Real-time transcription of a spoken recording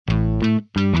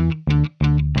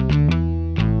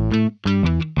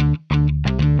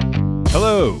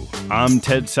I'm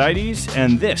Ted Seides,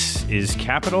 and this is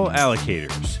Capital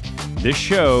Allocators. This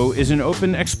show is an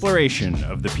open exploration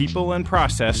of the people and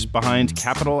process behind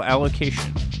capital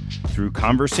allocation. Through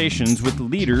conversations with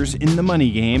leaders in the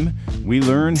money game, we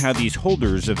learn how these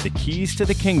holders of the keys to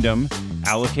the kingdom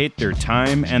allocate their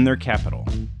time and their capital.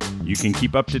 You can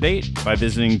keep up to date by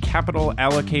visiting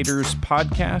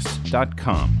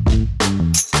CapitalAllocatorsPodcast.com.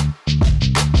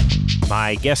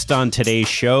 My guest on today's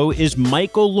show is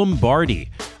Michael Lombardi,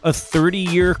 a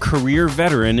 30-year career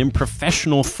veteran in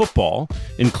professional football,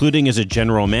 including as a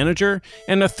general manager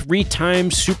and a 3-time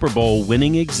Super Bowl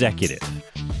winning executive.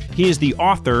 He is the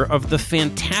author of the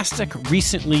fantastic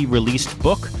recently released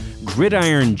book,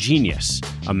 Gridiron Genius,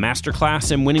 a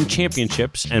masterclass in winning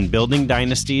championships and building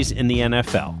dynasties in the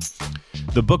NFL.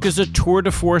 The book is a tour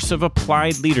de force of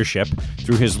applied leadership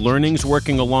through his learnings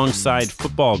working alongside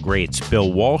football greats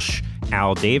Bill Walsh,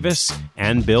 Al Davis,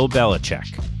 and Bill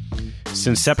Belichick.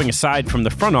 Since stepping aside from the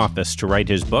front office to write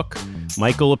his book,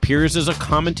 Michael appears as a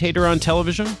commentator on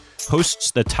television,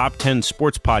 hosts the top 10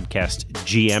 sports podcast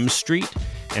GM Street,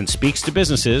 and speaks to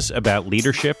businesses about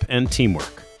leadership and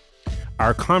teamwork.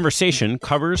 Our conversation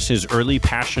covers his early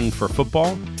passion for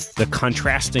football, the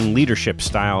contrasting leadership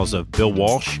styles of Bill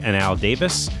Walsh and Al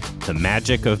Davis, the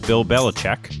magic of Bill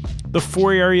Belichick, the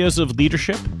 4 areas of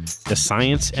leadership, the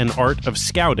science and art of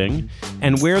scouting,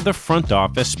 and where the front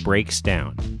office breaks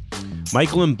down.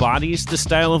 Michael embodies the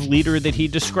style of leader that he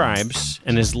describes,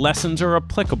 and his lessons are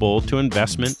applicable to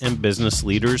investment and business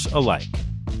leaders alike.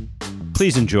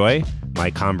 Please enjoy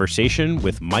my conversation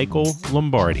with Michael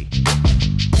Lombardi.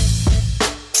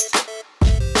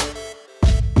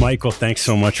 Michael, thanks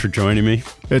so much for joining me.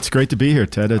 It's great to be here,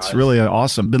 Ted. It's really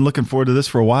awesome. Been looking forward to this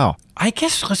for a while. I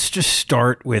guess let's just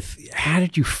start with, how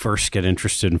did you first get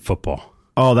interested in football?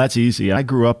 Oh, that's easy. I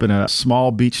grew up in a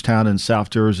small beach town in South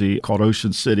Jersey called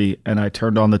Ocean City, and I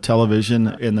turned on the television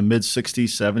in the mid-'60s,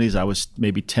 '70s. I was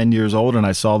maybe 10 years old, and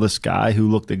I saw this guy who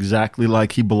looked exactly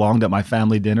like he belonged at my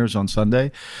family dinners on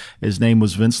Sunday. His name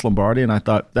was Vince Lombardi, and I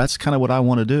thought, that's kind of what I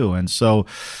want to do. And so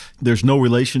there's no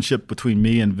relationship between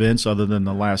me and Vince other than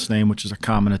the last name, which is a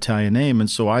common Italian name.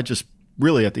 And so I just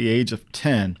really, at the age of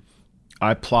 10,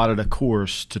 I plotted a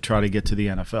course to try to get to the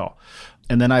NFL.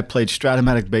 And then I played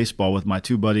Stratomatic baseball with my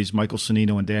 2 buddies, Michael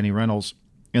Cennino and Danny Reynolds.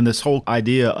 And this whole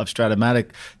idea of Stratomatic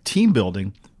team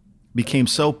building became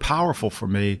so powerful for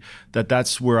me that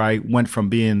that's where I went from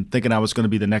thinking I was going to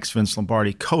be the next Vince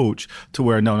Lombardi coach to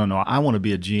where, no, I want to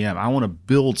be a GM. I want to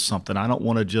build something. I don't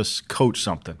want to just coach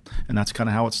something. And that's kind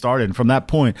of how it started. And from that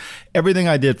point, everything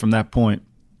I did from that point,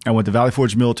 I went to Valley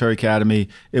Forge Military Academy.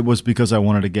 It was because I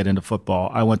wanted to get into football.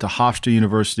 I went to Hofstra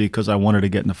University because I wanted to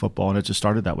get into football, and it just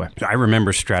started that way. I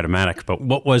remember Stratomatic, but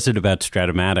what was it about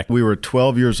Stratomatic? We were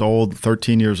 12 years old,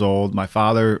 13 years old. My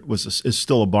father is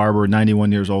still a barber,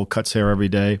 91 years old, cuts hair every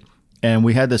day. And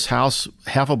we had this house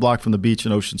half a block from the beach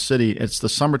in Ocean City. It's the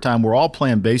summertime. We're all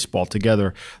playing baseball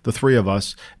together, the 3 of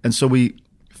us. And so we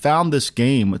found this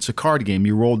game. It's a card game.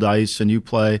 You roll dice and you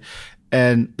play.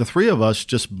 And the 3 of us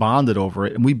just bonded over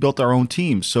it, and we built our own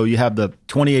teams. So you have the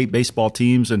 28 baseball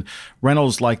teams, and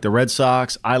Reynolds liked the Red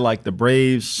Sox. I liked the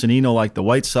Braves. Cennino liked the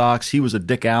White Sox. He was a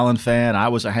Dick Allen fan. I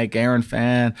was a Hank Aaron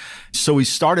fan. So we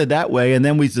started that way, and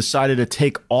then we decided to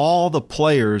take all the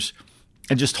players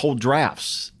and just hold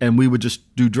drafts, and we would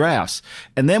just do drafts.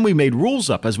 And then we made rules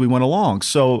up as we went along.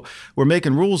 So we're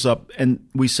making rules up, and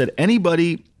we said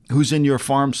anybody who's in your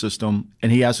farm system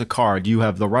and he has a card, you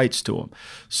have the rights to him.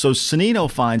 So Cennino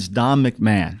finds Don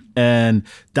McMahon. And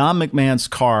Don McMahon's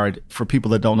card, for people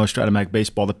that don't know Stratomatic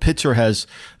baseball, the pitcher has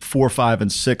 4, 5,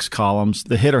 and 6 columns.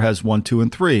 The hitter has 1, 2,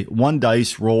 and 3. One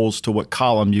dice rolls to what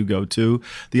column you go to.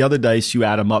 The other dice, you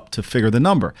add them up to figure the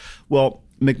number. Well,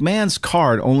 McMahon's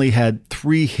card only had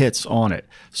 3 hits on it.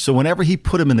 So whenever he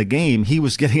put him in the game, he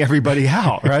was getting everybody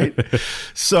out, right?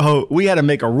 So we had to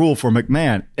make a rule for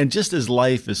McMahon. And just his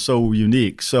life is so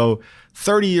unique. So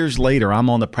 30 years later, I'm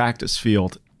on the practice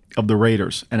field of the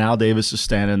Raiders, and Al Davis is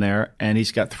standing there, and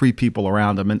he's got 3 people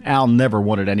around him, and Al never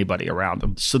wanted anybody around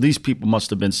him. So these people must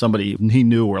have been somebody he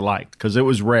knew or liked, because it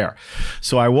was rare.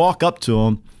 So I walk up to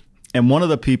him, and one of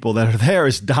the people that are there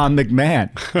is Don McMahon.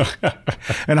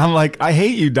 And I'm like, I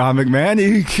hate you, Don McMahon.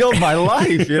 You killed my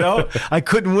life, you know? I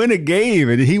couldn't win a game.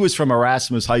 And he was from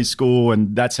Erasmus High School,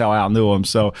 and that's how Al knew him.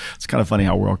 So it's kind of funny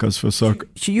how world goes full circle.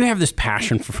 So you have this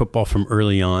passion for football from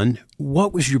early on.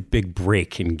 What was your big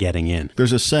break in getting in?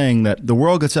 There's a saying that the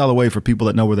world gets out of the way for people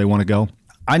that know where they want to go.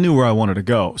 I knew where I wanted to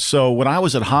go. So when I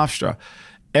was at Hofstra,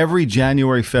 every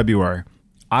January, February,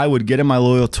 I would get in my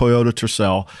loyal Toyota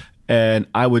Tercel, and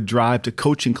I would drive to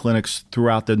coaching clinics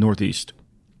throughout the Northeast.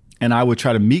 And I would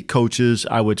try to meet coaches.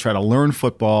 I would try to learn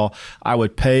football. I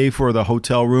would pay for the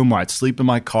hotel room, or I'd sleep in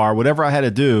my car. Whatever I had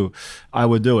to do, I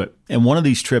would do it. And one of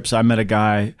these trips, I met a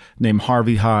guy named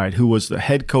Harvey Hyde, who was the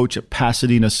head coach at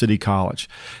Pasadena City College.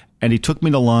 And he took me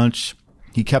to lunch.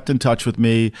 He kept in touch with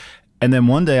me. And then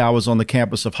one day I was on the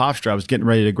campus of Hofstra. I was getting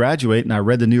ready to graduate, and I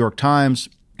read the New York Times,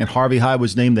 and Harvey Hyde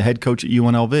was named the head coach at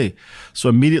UNLV. So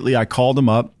immediately I called him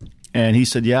up. And he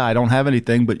said, yeah, I don't have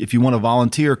anything, but if you want to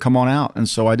volunteer, come on out. And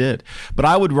so I did. But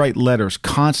I would write letters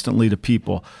constantly to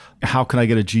people. How can I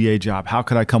get a GA job? How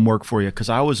could I come work for you? Because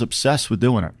I was obsessed with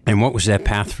doing it. And what was that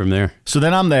path from there? So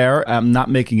then I'm there. I'm not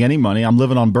making any money. I'm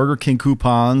living on Burger King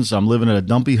coupons. I'm living at a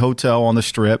dumpy hotel on the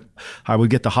Strip. I would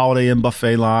get the Holiday Inn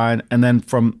buffet line. And then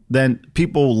then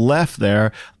people left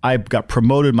there. I got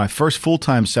promoted. My first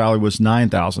full-time salary was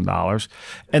 $9,000.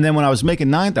 And then when I was making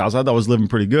 $9,000, I thought I was living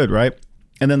pretty good, right?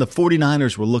 And then the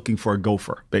 49ers were looking for a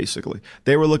gopher, basically.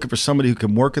 They were looking for somebody who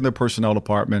could work in their personnel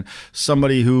department,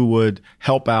 somebody who would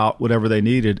help out whatever they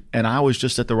needed. And I was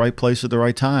just at the right place at the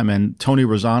right time. And Tony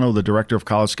Rosano, the director of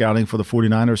college scouting for the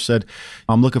 49ers, said,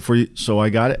 I'm looking for you. So I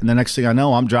got it. And the next thing I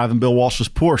know, I'm driving Bill Walsh's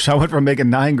Porsche. I went from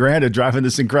making $9,000 to driving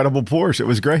this incredible Porsche. It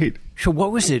was great. So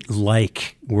what was it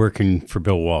like working for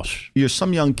Bill Walsh? You're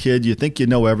some young kid. You think you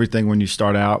know everything when you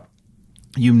start out.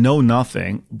 You know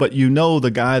nothing, but you know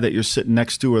the guy that you're sitting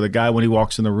next to, or the guy when he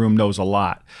walks in the room knows a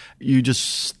lot. You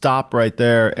just stop right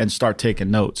there and start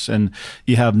taking notes. And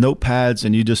you have notepads,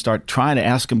 and you just start trying to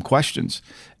ask him questions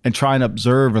and try and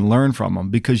observe and learn from him,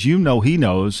 because you know he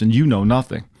knows and you know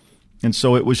nothing. And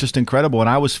so it was just incredible. And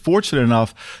I was fortunate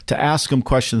enough to ask him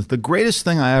questions. The greatest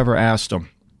thing I ever asked him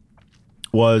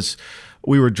was,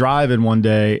 we were driving one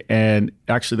day, and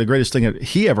actually the greatest thing that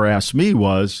he ever asked me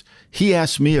was, he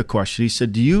asked me a question. He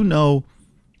said, do you know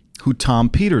who Tom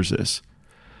Peters is?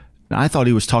 And I thought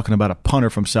he was talking about a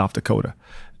punter from South Dakota.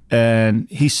 And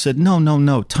he said,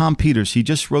 no. Tom Peters, he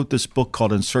just wrote this book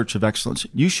called In Search of Excellence.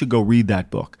 You should go read that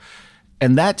book.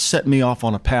 And that set me off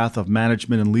on a path of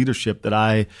management and leadership that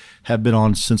I have been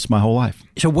on since my whole life.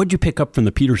 So what'd you pick up from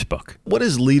the Peters book? What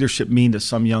does leadership mean to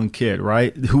some young kid,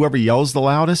 right? Whoever yells the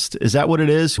loudest? Is that what it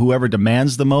is? Whoever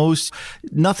demands the most?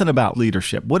 Nothing about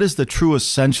leadership. What is the true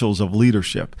essentials of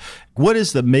leadership? What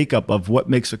is the makeup of what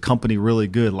makes a company really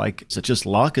good? Like, is it just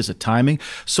luck? Is it timing?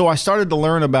 So I started to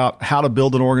learn about how to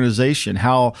build an organization,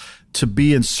 how to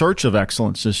be in search of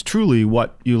excellence is truly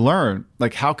what you learn.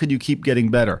 Like, how could you keep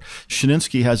getting better?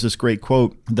 Shinsky has this great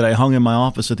quote that I hung in my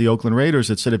office at the Oakland Raiders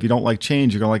that said, if you don't like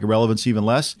change, you're going to like irrelevance even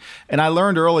less. And I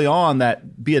learned early on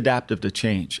that be adaptive to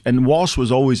change. And Walsh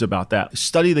was always about that.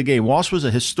 Study the game. Walsh was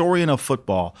a historian of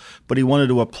football, but he wanted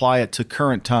to apply it to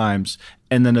current times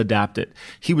and then adapt it.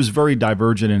 He was very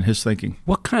divergent in his thinking.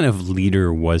 What kind of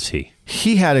leader was he?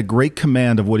 He had a great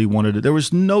command of what he wanted to do. There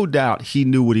was no doubt he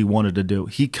knew what he wanted to do.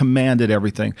 He commanded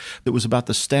everything. It was about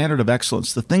the standard of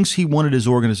excellence, the things he wanted his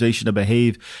organization to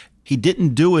behave. He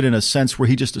didn't do it in a sense where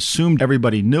he just assumed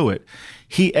everybody knew it.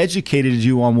 He educated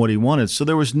you on what he wanted. So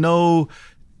there was no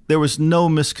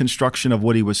misconstruction of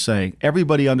what he was saying.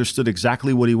 Everybody understood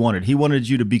exactly what he wanted. He wanted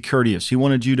you to be courteous. He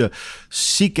wanted you to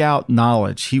seek out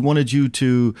knowledge. He wanted you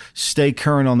to stay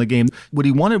current on the game. What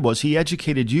he wanted was he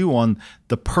educated you on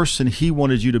the person he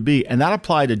wanted you to be. And that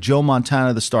applied to Joe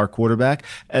Montana, the star quarterback,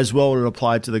 as well as it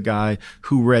applied to the guy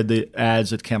who read the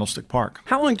ads at Candlestick Park.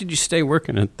 How long did you stay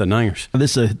working at the Niners?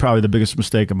 This is probably the biggest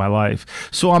mistake of my life.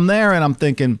 So I'm there and I'm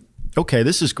thinking, okay,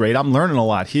 this is great. I'm learning a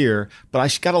lot here, but I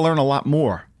got to learn a lot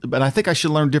more. But I think I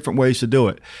should learn different ways to do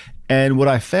it. And what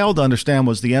I failed to understand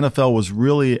was the NFL was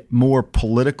really more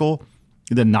political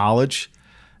than knowledge.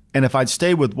 And if I'd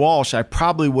stayed with Walsh, I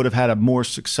probably would have had a more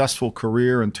successful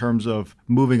career in terms of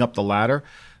moving up the ladder.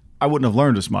 I wouldn't have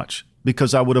learned as much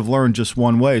because I would have learned just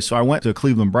one way. So I went to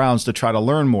Cleveland Browns to try to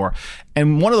learn more.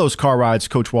 And one of those car rides,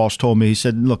 Coach Walsh told me, he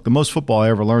said, look, the most football I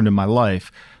ever learned in my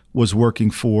life was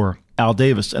working for Al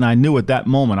Davis. And I knew at that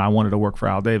moment I wanted to work for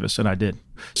Al Davis, and I did.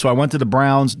 So I went to the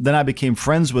Browns, then I became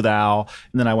friends with Al,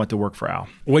 and then I went to work for Al.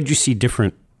 What did you see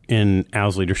different in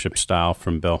Al's leadership style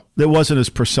from Bill? It wasn't as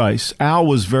precise. Al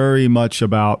was very much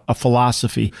about a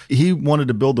philosophy. He wanted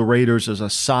to build the Raiders as a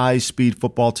size, speed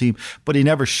football team, but he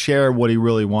never shared what he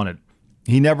really wanted.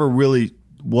 He never really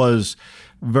was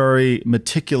very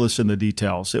meticulous in the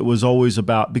details. It was always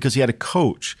about, because he had a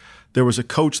coach. There was a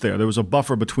coach there. There was a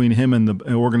buffer between him and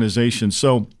the organization.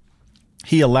 So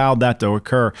he allowed that to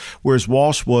occur. Whereas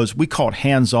Walsh was, we call it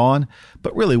hands-on.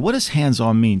 But really, what does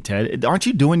hands-on mean, Ted? Aren't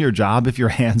you doing your job if you're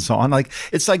hands-on? Like,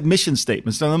 it's like mission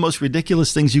statements. They're the most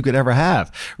ridiculous things you could ever have,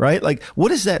 right? Like, what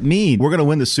does that mean? We're going to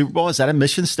win the Super Bowl? Is that a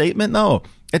mission statement? No.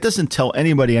 It doesn't tell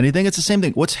anybody anything. It's the same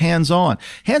thing. What's hands-on?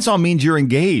 Hands-on means you're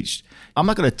engaged. I'm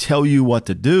not going to tell you what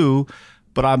to do,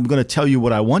 but I'm going to tell you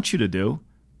what I want you to do.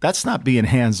 That's not being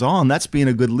hands-on. That's being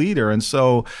a good leader. And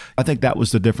so I think that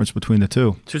was the difference between the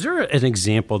two. So is there an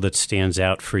example that stands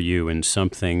out for you in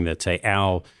something that, say,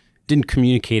 Al didn't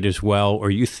communicate as well,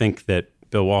 or you think that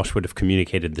Bill Walsh would have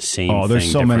communicated the same thing? Oh,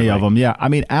 there's so many of them. Yeah. I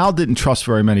mean, Al didn't trust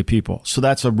very many people. So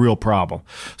that's a real problem.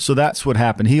 So that's what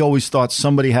happened. He always thought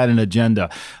somebody had an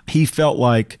agenda. He felt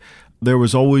like there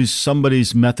was always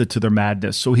somebody's method to their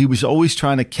madness. So he was always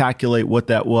trying to calculate what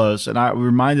that was. And I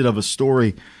reminded of a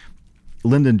story.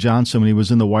 Lyndon Johnson, when he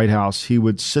was in the White House, he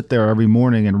would sit there every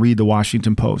morning and read the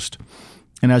Washington Post.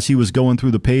 And as he was going through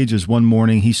the pages one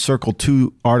morning, he circled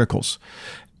 2 articles.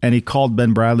 And he called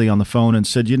Ben Bradley on the phone and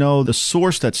said, the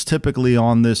source that's typically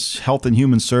on this Health and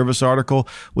Human Service article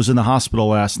was in the hospital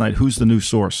last night. Who's the new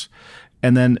source?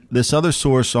 And then this other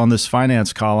source on this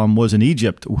finance column was in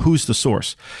Egypt. Who's the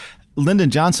source?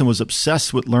 Lyndon Johnson was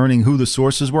obsessed with learning who the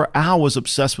sources were. Al was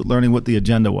obsessed with learning what the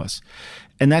agenda was.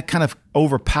 And that kind of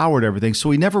overpowered everything.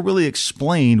 So he never really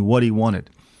explained what he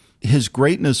wanted. His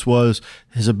greatness was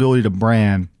his ability to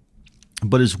brand,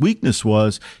 but his weakness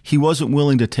was he wasn't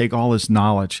willing to take all his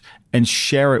knowledge and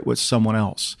share it with someone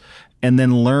else and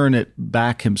then learn it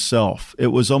back himself. It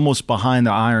was almost behind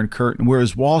the Iron Curtain,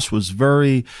 whereas Walsh was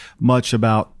very much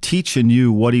about teaching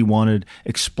you what he wanted,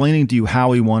 explaining to you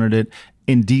how he wanted it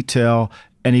in detail,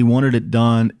 and he wanted it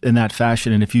done in that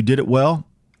fashion. And if you did it well,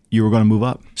 you were going to move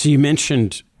up. So you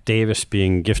mentioned Davis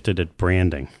being gifted at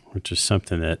branding, which is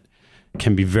something that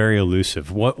can be very elusive.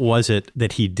 What was it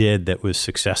that he did that was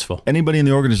successful? Anybody in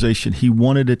the organization, he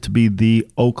wanted it to be the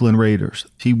Oakland Raiders.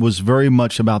 He was very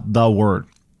much about the word.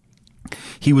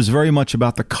 He was very much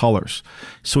about the colors.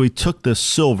 So he took the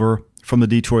silver from the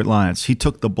Detroit Lions. He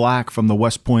took the black from the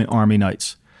West Point Army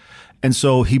Knights. And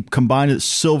so he combined it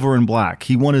silver and black.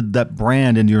 He wanted that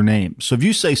brand in your name. So if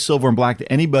you say silver and black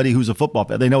to anybody who's a football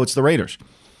fan, they know it's the Raiders.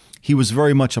 He was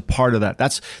very much a part of that.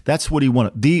 That's what he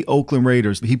wanted. The Oakland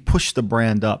Raiders. He pushed the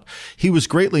brand up. He was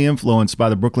greatly influenced by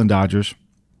the Brooklyn Dodgers.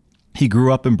 He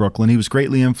grew up in Brooklyn. He was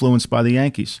greatly influenced by the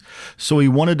Yankees. So he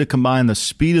wanted to combine the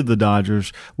speed of the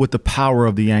Dodgers with the power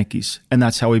of the Yankees. And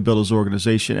that's how he built his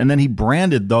organization. And then he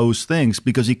branded those things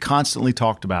because he constantly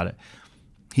talked about it.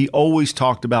 He always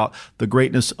talked about the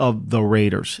greatness of the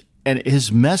Raiders. And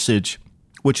his message,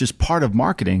 which is part of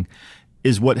marketing,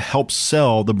 is what helps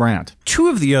sell the brand. 2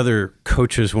 of the other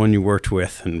coaches one you worked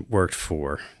with and worked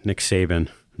for, Nick Saban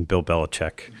and Bill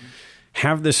Belichick,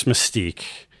 have this mystique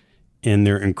in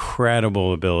their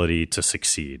incredible ability to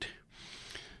succeed.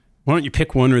 Why don't you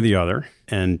pick one or the other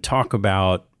and talk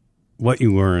about what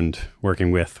you learned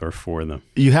working with or for them?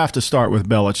 You have to start with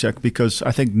Belichick because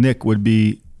I think Nick would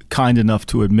be kind enough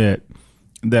to admit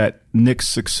that Nick's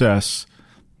success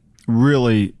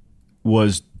really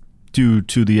was due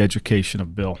to the education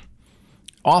of Bill.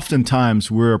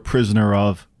 Oftentimes, we're a prisoner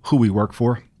of who we work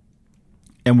for,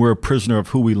 and we're a prisoner of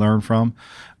who we learn from.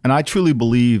 And I truly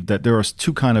believe that there are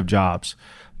 2 kinds of jobs.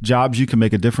 Jobs you can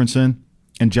make a difference in,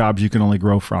 and jobs you can only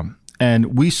grow from.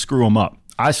 And we screw them up.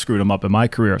 I screwed them up in my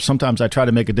career. Sometimes I try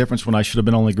to make a difference when I should have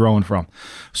been only growing from.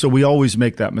 So we always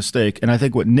make that mistake. And I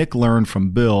think what Nick learned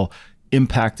from Bill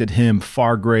impacted him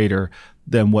far greater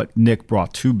than what Nick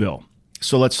brought to Bill.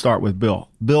 So let's start with Bill.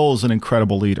 Bill is an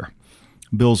incredible leader.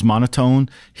 Bill's monotone.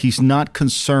 He's not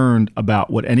concerned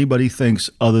about what anybody thinks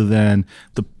other than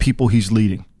the people he's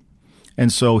leading.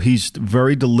 And so he's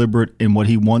very deliberate in what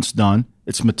he wants done.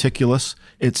 It's meticulous.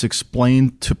 It's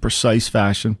explained to precise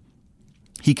fashion.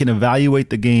 He can evaluate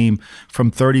the game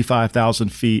from 35,000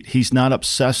 feet. He's not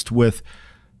obsessed with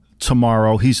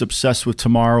tomorrow. He's obsessed with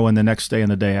tomorrow and the next day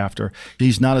and the day after.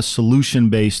 He's not a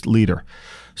solution-based leader.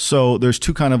 So there's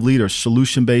 2 kinds of leaders,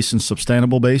 solution-based and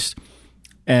sustainable-based.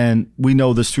 And we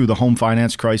know this through the home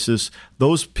finance crisis.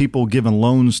 Those people giving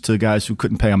loans to guys who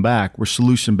couldn't pay them back were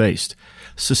solution-based.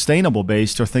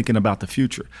 Sustainable-based are thinking about the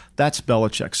future. That's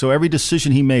Belichick. So every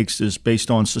decision he makes is based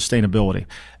on sustainability.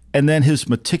 And then his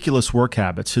meticulous work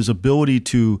habits, his ability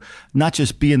to not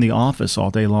just be in the office all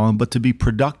day long, but to be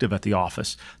productive at the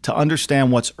office, to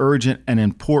understand what's urgent and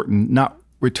important, not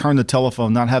return the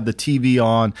telephone, not have the TV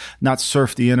on, not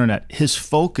surf the internet. His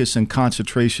focus and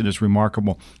concentration is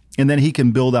remarkable. And then he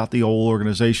can build out the whole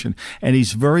organization. And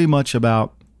he's very much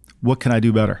about, what can I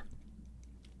do better?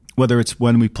 Whether it's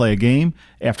when we play a game,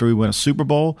 after we win a Super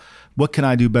Bowl, what can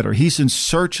I do better? He's in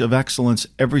search of excellence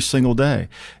every single day.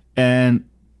 And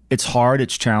it's hard,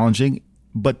 it's challenging,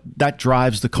 but that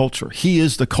drives the culture. He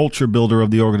is the culture builder of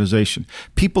the organization.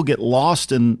 People get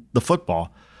lost in the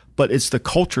football, but it's the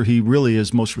culture he really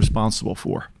is most responsible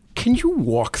for. Can you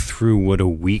walk through what a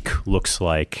week looks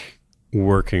like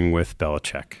working with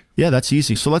Belichick? Yeah, that's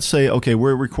easy. So let's say, okay,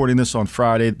 we're recording this on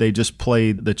Friday. They just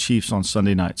played the Chiefs on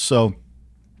Sunday night. So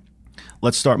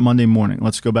let's start Monday morning.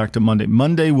 Let's go back to Monday.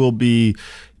 Monday will be,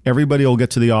 everybody will get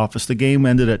to the office. The game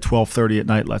ended at 12:30 at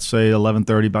night, let's say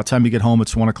 11:30. By the time you get home,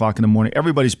 it's 1 o'clock in the morning.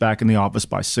 Everybody's back in the office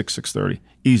by 6:30,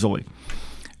 easily.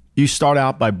 You start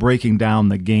out by breaking down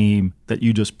the game that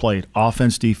you just played,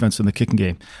 offense, defense, and the kicking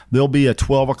game. There'll be a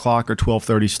 12 o'clock or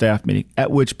 12:30 staff meeting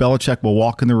at which Belichick will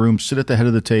walk in the room, sit at the head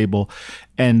of the table,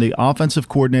 and the offensive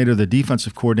coordinator, the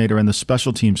defensive coordinator, and the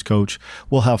special teams coach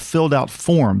will have filled out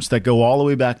forms that go all the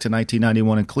way back to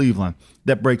 1991 in Cleveland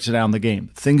that breaks down the game.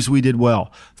 Things we did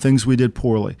well, things we did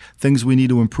poorly, things we need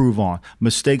to improve on,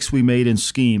 mistakes we made in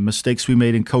scheme, mistakes we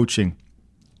made in coaching,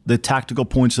 the tactical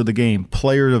points of the game,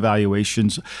 player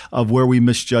evaluations of where we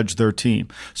misjudged their team.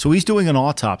 So he's doing an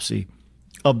autopsy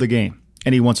of the game.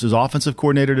 And he wants his offensive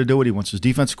coordinator to do it. He wants his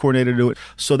defensive coordinator to do it.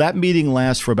 So that meeting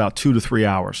lasts for about 2 to 3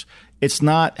 hours. It's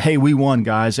not, hey, we won,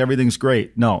 guys. Everything's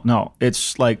great. No.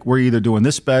 It's like we're either doing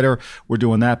this better, we're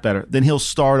doing that better. Then he'll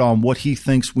start on what he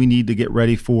thinks we need to get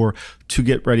ready for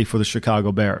the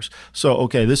Chicago Bears. So,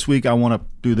 okay, this week I want to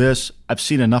do this. I've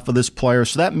seen enough of this player.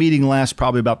 So that meeting lasts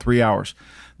probably about 3 hours.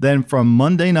 Then from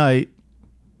Monday night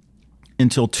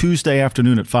until Tuesday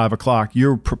afternoon at 5 o'clock,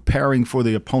 you're preparing for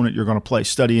the opponent you're going to play,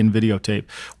 studying videotape,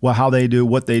 how they do,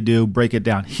 what they do, break it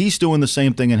down. He's doing the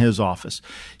same thing in his office.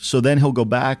 So then he'll go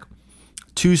back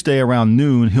Tuesday around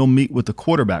noon. He'll meet with the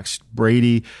quarterbacks,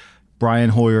 Brady, Brian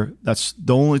Hoyer. That's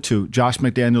the only two. Josh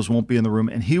McDaniels won't be in the room.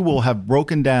 And he will have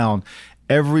broken down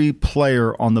every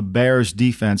player on the Bears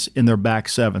defense in their back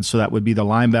seven. So that would be the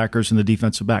linebackers and the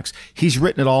defensive backs. He's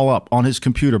written it all up on his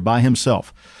computer by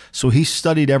himself. So he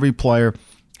studied every player.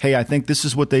 Hey, I think this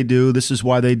is what they do. This is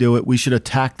why they do it. We should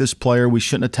attack this player. We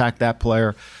shouldn't attack that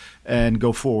player, and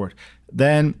go forward.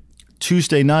 Then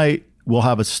Tuesday night, we'll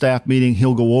have a staff meeting.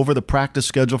 He'll go over the practice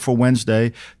schedule for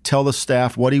Wednesday, tell the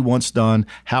staff what he wants done,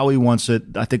 how he wants it.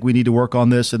 I think we need to work on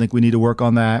this. I think we need to work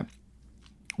on that.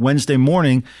 Wednesday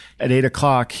morning at 8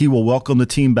 o'clock, he will welcome the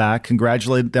team back,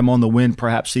 congratulate them on the win.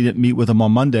 Perhaps he didn't meet with them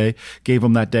on Monday, gave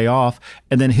them that day off,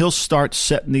 and then he'll start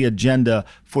setting the agenda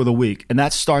for the week. And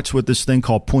that starts with this thing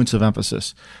called points of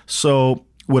emphasis. So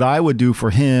what I would do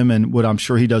for him, and what I'm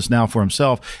sure he does now for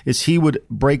himself, is he would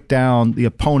break down the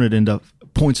opponent into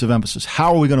points of emphasis.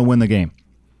 How are we going to win the game?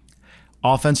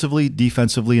 Offensively,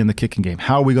 defensively, in the kicking game.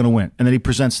 How are we going to win? And then he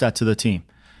presents that to the team.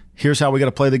 Here's how we got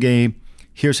to play the game.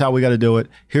 Here's how we got to do it.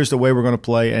 Here's the way we're going to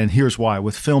play, and here's why,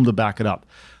 with film to back it up.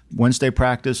 Wednesday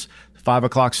practice, 5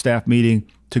 o'clock staff meeting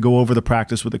to go over the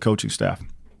practice with the coaching staff.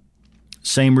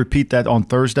 Same, repeat that on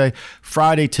Thursday.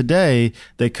 Friday, today,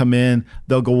 they come in,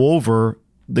 they'll go over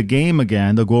the game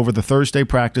again. They'll go over the Thursday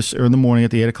practice in the morning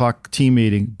at the 8 o'clock team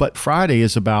meeting. But Friday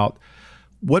is about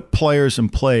what players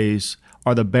and plays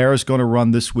are the Bears going to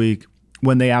run this week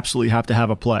when they absolutely have to have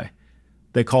a play.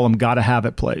 They call them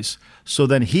gotta-have-it plays. So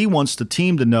then he wants the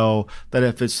team to know that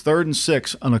if it's 3rd and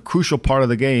 6 on a crucial part of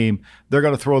the game, they're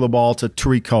going to throw the ball to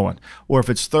Tariq Cohen. Or if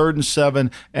it's 3rd and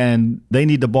 7 and they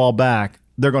need the ball back,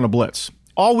 they're going to blitz.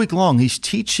 All week long, he's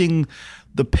teaching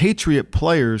the Patriot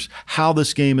players how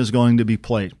this game is going to be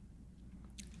played.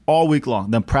 All week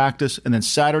long, then practice, and then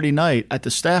Saturday night at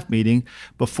the staff meeting,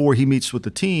 before he meets with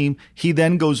the team, he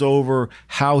then goes over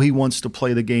how he wants to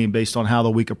play the game based on how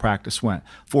the week of practice went.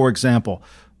 For example,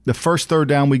 the first third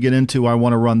down we get into, I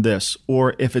want to run this.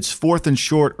 Or if it's 4th and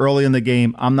short early in the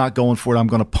game, I'm not going for it, I'm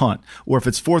going to punt. Or if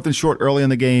it's 4th and short early in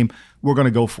the game, we're going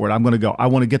to go for it. I'm going to go. I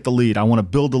want to get the lead. I want to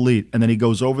build the lead. And then he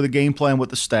goes over the game plan with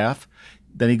the staff.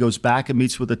 Then he goes back and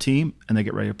meets with the team, and they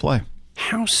get ready to play.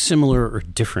 How similar or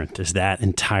different is that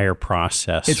entire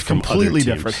process? It's completely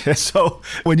different. So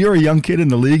when you're a young kid in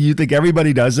the league, you think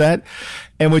everybody does that.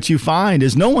 And what you find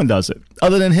is no one does it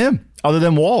other than him, other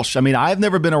than Walsh. I mean, I've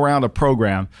never been around a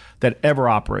program that ever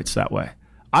operates that way.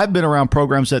 I've been around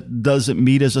programs that doesn't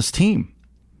meet as a team.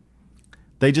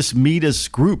 They just meet as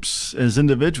groups, as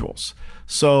individuals.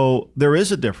 So there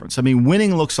is a difference. I mean,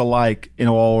 winning looks alike in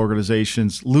all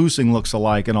organizations. Losing looks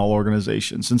alike in all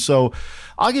organizations. And so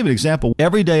I'll give you an example.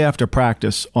 Every day after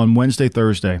practice on Wednesday,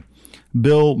 Thursday,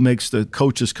 Bill makes the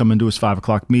coaches come into his 5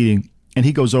 o'clock meeting, and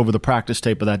he goes over the practice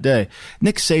tape of that day.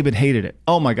 Nick Saban hated it.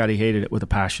 Oh, my God, he hated it with a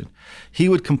passion. He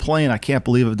would complain, I can't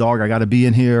believe it, dog. I got to be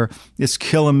in here. It's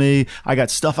killing me. I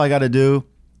got stuff I got to do.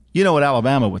 You know what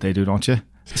Alabama, what they do, don't you?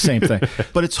 Same thing.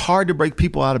 But it's hard to break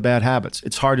people out of bad habits.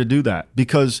 It's hard to do that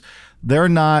because they're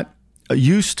not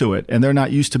used to it, and they're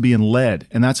not used to being led.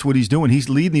 And that's what he's doing. He's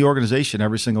leading the organization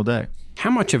every single day. How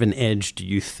much of an edge do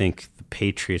you think the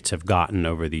Patriots have gotten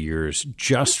over the years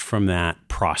just from that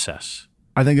process?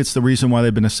 I think it's the reason why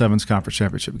they've been to 7 conference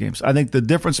championship games. I think the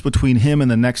difference between him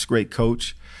and the next great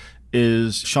coach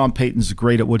is Sean Payton's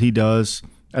great at what he does.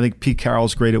 I think Pete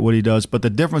Carroll's great at what he does. But the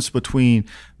difference between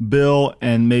Bill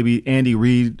and maybe Andy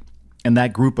Reid and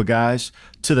that group of guys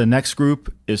to the next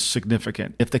group is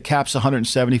significant. If the cap's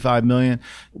 $175 million,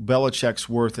 Belichick's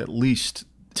worth at least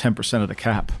 10% of the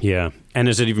cap. Yeah. And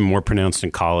is it even more pronounced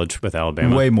in college with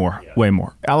Alabama? Way more. Yeah. Way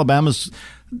more. Alabama's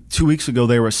 2 weeks ago,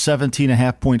 they were a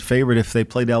 17.5-point favorite if they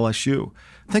played LSU.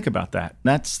 Think about that.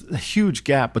 That's a huge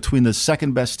gap between the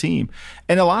second best team.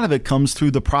 And a lot of it comes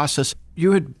through the process.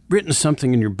 You had written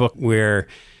something in your book where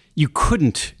you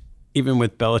couldn't, even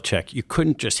with Belichick, you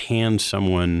couldn't just hand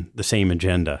someone the same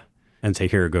agenda and say,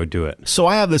 here, go do it. So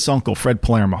I have this uncle, Fred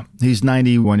Palermo. He's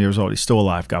 91 years old. He's still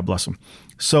alive. God bless him.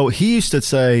 So he used to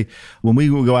say, when we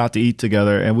would go out to eat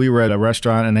together and we were at a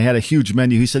restaurant and they had a huge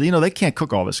menu, he said, they can't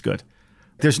cook all this good.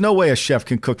 There's no way a chef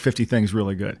can cook 50 things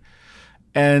really good.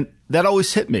 And that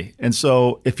always hit me. And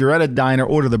so if you're at a diner,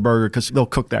 order the burger because they'll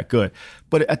cook that good.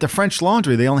 But at the French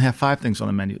Laundry, they only have 5 things on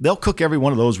the menu. They'll cook every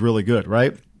one of those really good,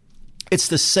 right? It's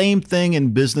the same thing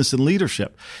in business and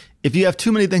leadership. If you have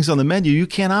too many things on the menu, you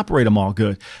can't operate them all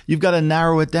good. You've got to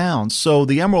narrow it down. So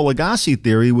the Emeril Lagasse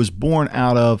theory was born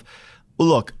out of,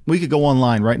 look, we could go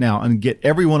online right now and get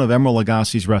every one of Emeril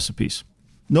Lagasse's recipes.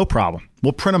 No problem.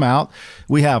 We'll print them out.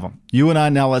 We have them. You and I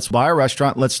now, let's buy a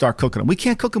restaurant. Let's start cooking them. We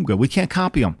can't cook them good. We can't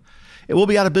copy them. It will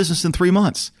be out of business in 3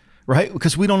 months, right?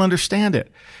 Because we don't understand it.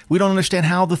 We don't understand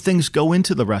how the things go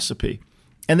into the recipe.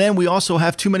 And then we also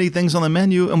have too many things on the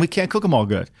menu and we can't cook them all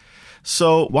good.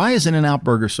 So why is In-N-Out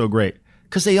Burger so great?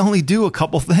 Because they only do a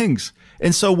couple things.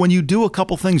 And so when you do a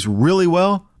couple things really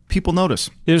well, people notice.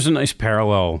 There's a nice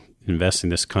parallel investing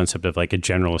this concept of like a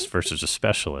generalist versus a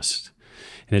specialist.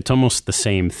 And it's almost the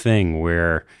same thing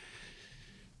where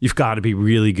you've got to be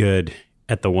really good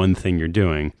at the one thing you're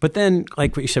doing. But then,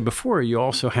 like what you said before, you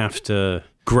also have to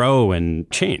grow and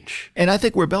change. And I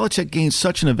think where Belichick gains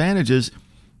such an advantage is,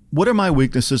 what are my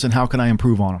weaknesses and how can I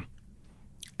improve on them?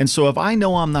 And so if I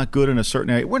know I'm not good in a certain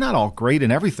area, we're not all great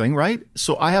in everything, right?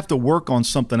 So I have to work on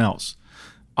something else.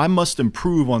 I must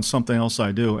improve on something else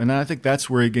I do. And I think that's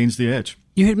where he gains the edge.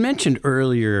 You had mentioned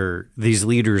earlier these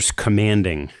leaders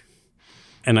commanding.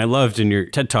 And I loved in your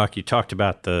TED Talk, you talked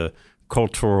about the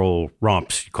cultural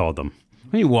romps, you called them.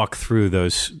 When you walk through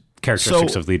those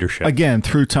characteristics of leadership. Again,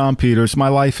 through Tom Peters, my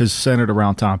life is centered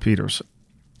around Tom Peters.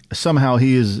 Somehow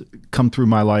he has come through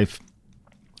my life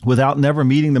without never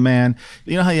meeting the man.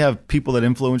 You know how you have people that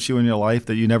influence you in your life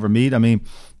that you never meet? I mean,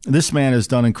 this man has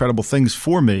done incredible things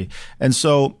for me. And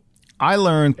so I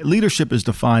learned leadership is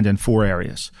defined in 4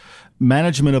 areas.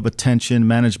 Management of attention,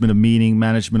 management of meaning,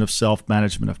 management of self,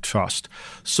 management of trust.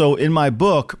 So in my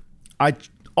book, I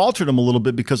altered them a little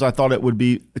bit because I thought it would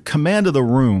be command of the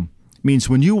room. Means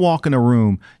when you walk in a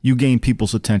room, you gain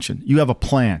people's attention. You have a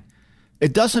plan.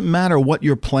 It doesn't matter what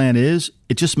your plan is.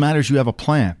 It just matters you have a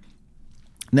plan.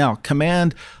 Now,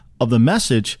 command of the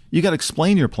message, you got to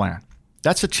explain your plan.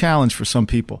 That's a challenge for some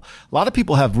people. A lot of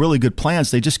people have really good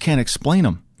plans. They just can't explain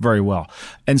them very well.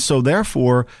 And so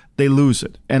therefore, they lose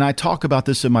it. And I talk about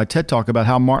this in my TED Talk about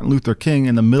how Martin Luther King,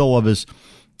 in the middle of his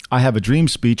I Have a Dream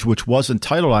speech, which wasn't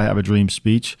titled I Have a Dream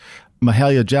speech,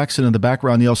 Mahalia Jackson in the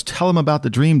background yells, "Tell him about the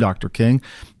dream, Dr. King."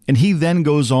 And he then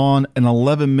goes on an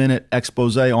 11-minute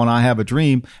expose on I Have a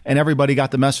Dream, and everybody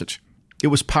got the message. It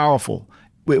was powerful.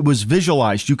 It was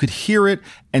visualized. You could hear it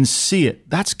and see it.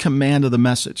 That's command of the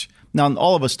message. Now,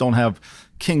 all of us don't have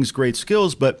King's great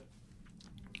skills, but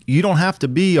you don't have to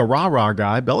be a rah-rah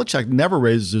guy. Belichick never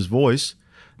raises his voice.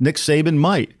 Nick Saban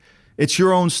might. It's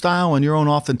your own style and your own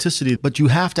authenticity, but you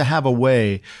have to have a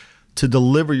way to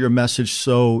deliver your message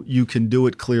so you can do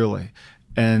it clearly.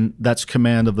 And that's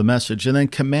command of the message. And then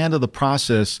command of the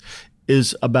process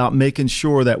is about making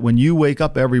sure that when you wake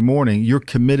up every morning, you're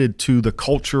committed to the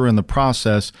culture and the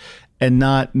process and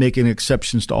not making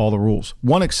exceptions to all the rules.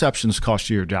 One exception costs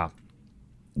you your job.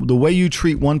 The way you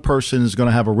treat one person is going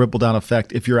to have a ripple down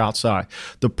effect if you're outside.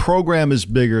 The program is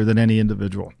bigger than any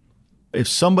individual. If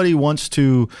somebody wants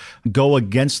to go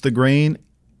against the grain,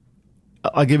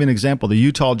 I'll give you an example. The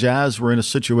Utah Jazz were in a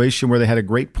situation where they had a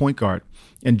great point guard,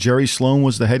 and Jerry Sloan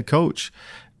was the head coach,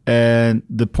 and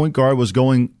the point guard was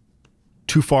going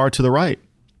too far to the right.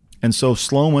 And so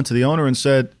Sloan went to the owner and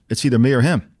said, it's either me or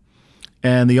him.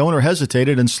 And the owner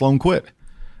hesitated, and Sloan quit.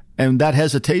 And that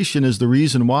hesitation is the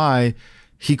reason why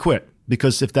he quit,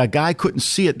 because if that guy couldn't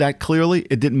see it that clearly,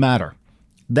 it didn't matter.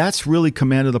 That's really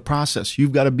command of the process.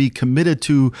 You've got to be committed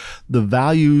to the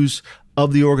values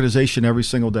of the organization every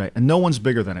single day. And no one's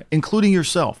bigger than it, including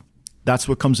yourself. That's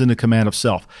what comes into command of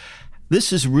self.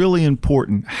 This is really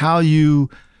important, how you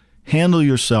handle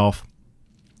yourself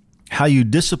how you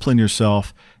discipline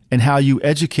yourself, and how you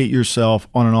educate yourself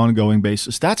on an ongoing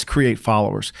basis. That's create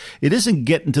followers. It isn't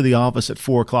getting to the office at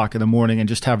 4 o'clock in the morning and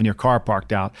just having your car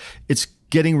parked out. It's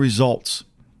getting results.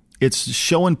 It's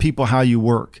showing people how you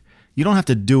work. You don't have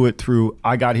to do it through,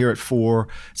 I got here at 4.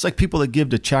 It's like people that give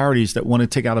to charities that want to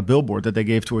take out a billboard that they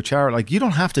gave to a charity. Like, you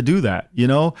don't have to do that, you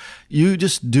know? You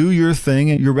just do your thing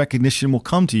and your recognition will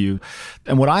come to you.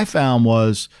 And what I found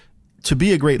was, to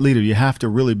be a great leader, you have to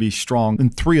really be strong in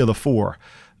 3 of the 4.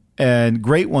 And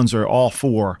great ones are all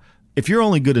 4. If you're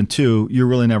only good in 2, you're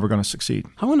really never going to succeed.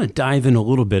 I want to dive in a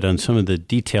little bit on some of the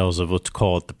details of, let's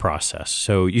call it, the process.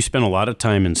 So you spend a lot of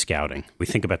time in scouting. We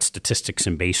think about statistics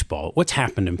in baseball. What's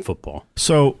happened in football?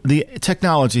 So the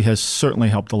technology has certainly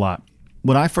helped a lot.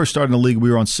 When I first started in the league,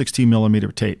 we were on 16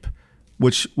 millimeter tape,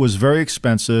 which was very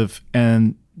expensive,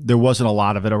 and there wasn't a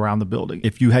lot of it around the building.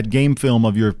 If you had game film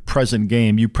of your present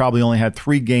game, you probably only had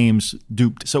 3 games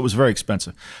duped. So it was very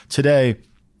expensive. Today,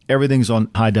 everything's on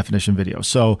high definition video.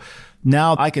 So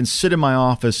now I can sit in my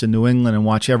office in New England and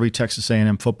watch every Texas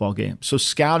A&M football game. So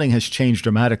scouting has changed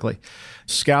dramatically.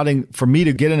 Scouting, for me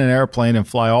to get in an airplane and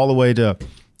fly all the way to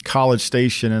College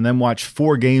Station and then watch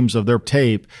 4 games of their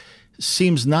tape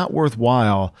seems not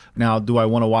worthwhile. Now, do I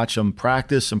want to watch them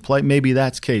practice and play? Maybe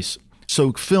that's the case.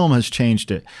 So film has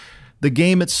changed it. The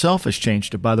game itself has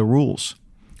changed it by the rules.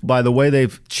 By the way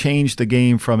they've changed the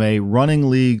game from a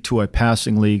running league to a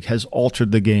passing league has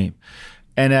altered the game.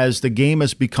 And as the game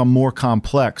has become more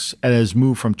complex and has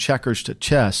moved from checkers to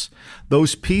chess,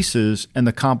 those pieces and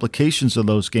the complications of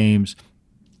those games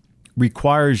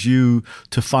requires you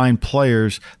to find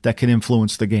players that can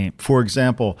influence the game. For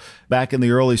example, back in the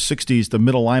early 60s, the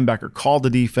middle linebacker called the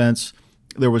defense.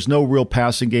 There was no real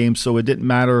passing game, so it didn't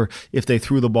matter if they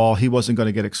threw the ball. He wasn't going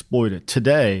to get exploited.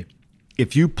 Today,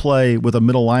 if you play with a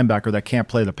middle linebacker that can't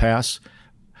play the pass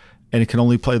and it can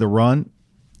only play the run,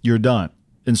 you're done.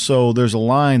 And so there's a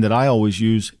line that I always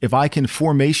use. If I can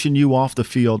formation you off the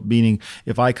field, meaning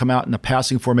if I come out in a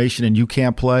passing formation and you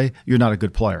can't play, you're not a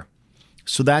good player.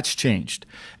 So that's changed.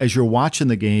 As you're watching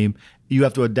the game, you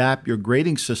have to adapt your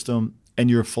grading system and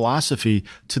your philosophy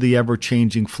to the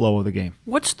ever-changing flow of the game.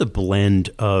 What's the blend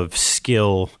of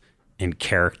skill and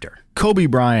character? Kobe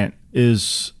Bryant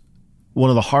is one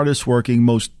of the hardest working,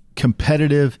 most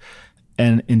competitive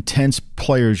and intense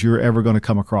players you're ever going to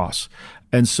come across.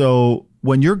 And so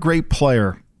when your great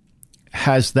player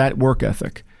has that work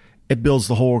ethic, it builds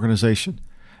the whole organization.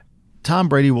 Tom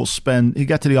Brady he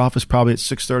got to the office probably at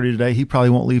 6:30 today. He probably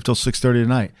won't leave till 6:30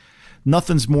 tonight.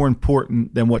 Nothing's more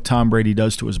important than what Tom Brady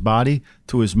does to his body,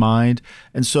 to his mind.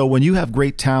 And so when you have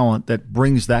great talent that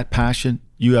brings that passion,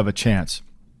 you have a chance.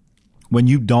 When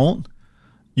you don't,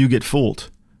 you get fooled.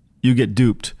 You get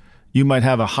duped. You might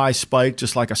have a high spike,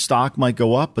 just like a stock might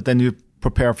go up, but then you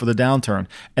prepare for the downturn.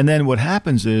 And then what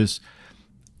happens is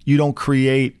you don't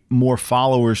create more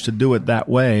followers to do it that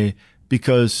way,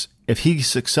 because if he's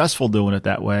successful doing it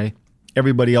that way,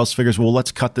 everybody else figures, well,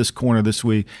 let's cut this corner this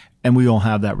week, and we don't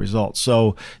have that result.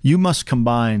 So you must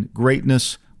combine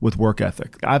greatness with work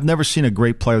ethic. I've never seen a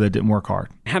great player that didn't work hard.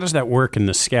 How does that work in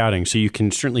the scouting? So you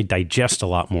can certainly digest a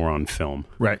lot more on film.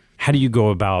 Right. How do you go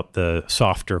about the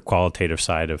softer qualitative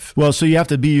side of? Well, so you have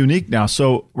to be unique now.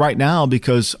 So right now,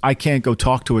 because I can't go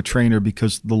talk to a trainer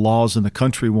because the laws in the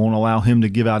country won't allow him to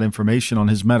give out information on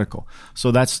his medical.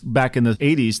 So that's back in the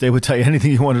 80s, they would tell you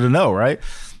anything you wanted to know, right?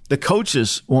 The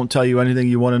coaches won't tell you anything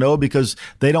you want to know because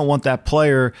they don't want that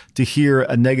player to hear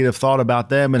a negative thought about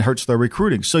them and hurts their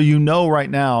recruiting. So you know right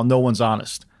now no one's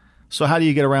honest. So how do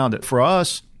you get around it? For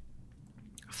us,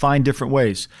 find different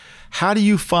ways. How do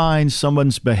you find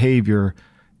someone's behavior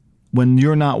when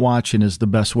you're not watching is the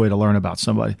best way to learn about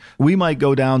somebody? We might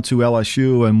go down to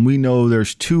LSU and we know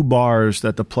there's 2 bars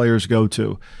that the players go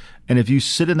to. And if you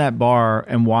sit in that bar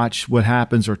and watch what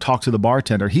happens or talk to the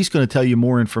bartender, he's going to tell you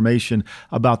more information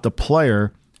about the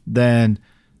player than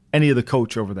any of the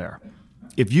coach over there.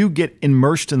 If you get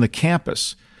immersed in the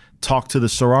campus, talk to the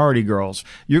sorority girls,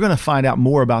 you're going to find out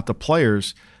more about the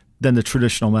players than the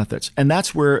traditional methods. And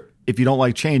that's where, if you don't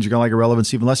like change, you're going to like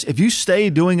irrelevance even less. If you stay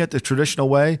doing it the traditional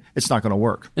way, it's not going to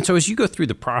work. And so as you go through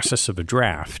the process of a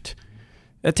draft,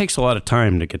 that takes a lot of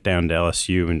time to get down to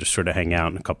LSU and just sort of hang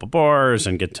out in a couple bars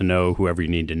and get to know whoever you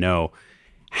need to know.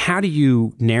 How do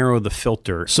you narrow the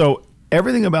filter? So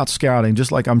everything about scouting,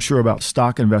 just like I'm sure about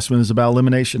stock investment, is about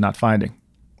elimination, not finding.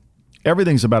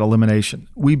 Everything's about elimination.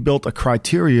 We built a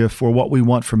criteria for what we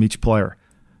want from each player.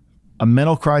 A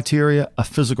mental criteria, a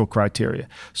physical criteria.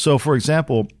 So for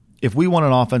example, if we want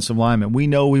an offensive lineman, we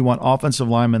know we want offensive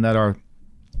linemen that are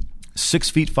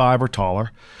 6'5" or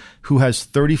taller, who has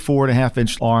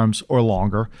 34.5-inch arms or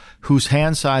longer, whose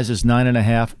hand size is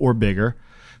 9.5 or bigger,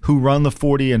 who run the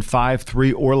 40 in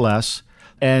 5.3 or less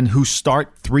and who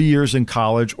start 3 years in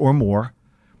college or more.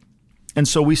 And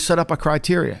so we set up a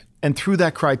criteria. And through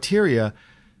that criteria,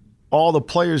 all the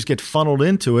players get funneled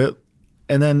into it,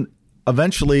 and then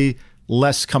eventually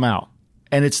less come out.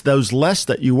 And it's those less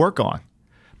that you work on.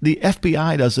 The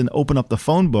FBI doesn't open up the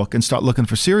phone book and start looking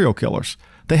for serial killers.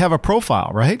 They have a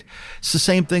profile, right? It's the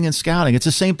same thing in scouting. It's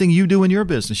the same thing you do in your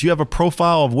business. You have a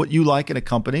profile of what you like in a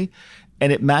company,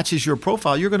 and it matches your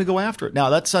profile. You're going to go after it. Now,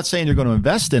 that's not saying you're going to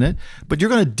invest in it, but you're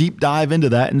going to deep dive into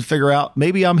that and figure out,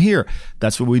 maybe I'm here.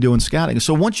 That's what we do in scouting.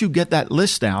 So once you get that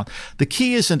list down, the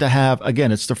key isn't to have,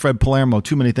 again, it's the Fred Palermo,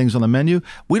 too many things on the menu.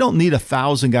 We don't need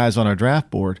 1,000 guys on our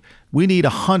draft board. We need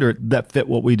 100 that fit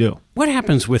what we do. What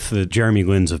happens with the Jeremy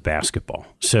Lin's of basketball?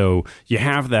 So you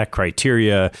have that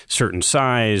criteria, certain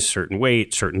size, certain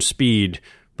weight, certain speed,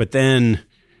 but then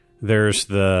there's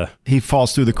he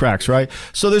falls through the cracks, right?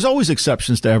 So there's always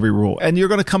exceptions to every rule, and you're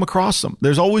going to come across them.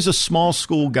 There's always a small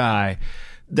school guy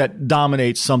that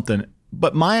dominates something.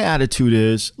 But my attitude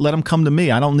is, let him come to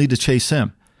me. I don't need to chase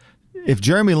him. If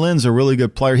Jeremy Lin's a really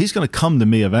good player, he's going to come to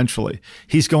me eventually.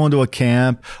 He's going to a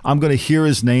camp. I'm going to hear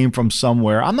his name from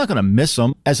somewhere. I'm not going to miss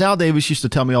him. As Al Davis used to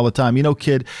tell me all the time,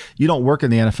 kid, you don't work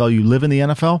in the NFL, you live in the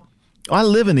NFL. I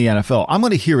live in the NFL. I'm going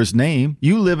to hear his name.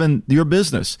 You live in your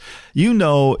business.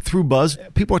 Through buzz,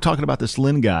 people are talking about this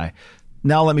Lynn guy.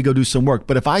 Now let me go do some work.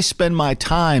 But if I spend my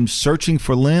time searching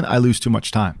for Lynn, I lose too much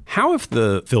time. How have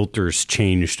the filters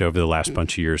changed over the last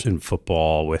bunch of years in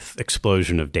football with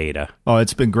explosion of data? Oh,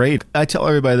 it's been great. I tell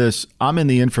everybody this, I'm in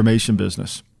the information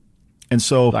business. And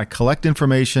so I collect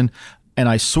information and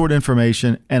I sort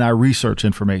information and I research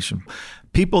information.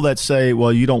 People that say,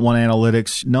 well, you don't want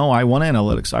analytics. No, I want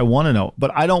analytics. I want to know.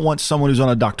 But I don't want someone who's on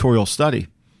a doctoral study.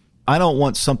 I don't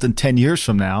want something 10 years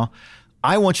from now.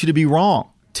 I want you to be wrong.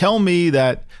 Tell me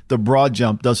that the broad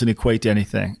jump doesn't equate to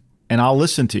anything, and I'll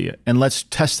listen to you, and let's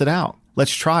test it out.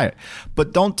 Let's try it.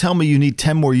 But don't tell me you need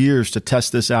 10 more years to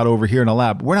test this out over here in a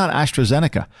lab. We're not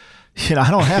AstraZeneca.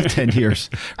 I don't have 10 years.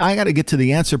 I got to get to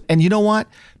the answer. And you know what?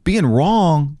 Being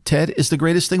wrong, Ted, is the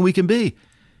greatest thing we can be.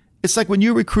 It's like when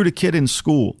you recruit a kid in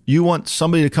school, you want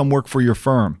somebody to come work for your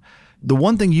firm. The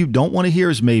one thing you don't want to hear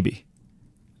is maybe.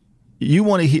 You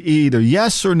want to hear either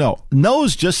yes or no. No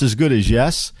is just as good as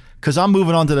yes, because I'm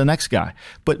moving on to the next guy.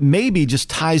 But maybe just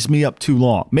ties me up too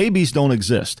long. Maybes don't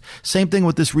exist. Same thing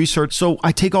with this research. So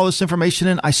I take all this information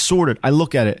in, I sort it, I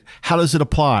look at it. How does it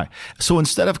apply? So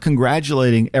instead of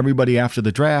congratulating everybody after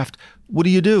the draft, what do?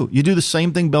 You do the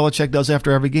same thing Belichick does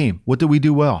after every game. What did we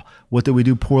do well? What did we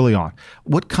do poorly on?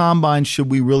 What combine should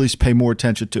we really pay more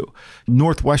attention to?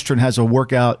 Northwestern has a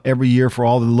workout every year for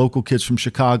all the local kids from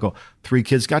Chicago. 3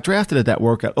 kids got drafted at that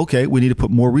workout. Okay, we need to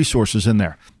put more resources in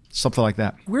there. Something like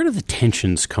that. Where do the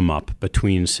tensions come up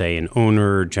between, say, an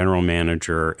owner, general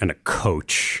manager, and a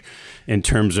coach in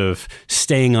terms of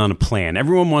staying on a plan?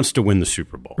 Everyone wants to win the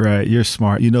Super Bowl. Right. You're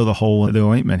smart. You know the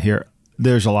ointment here.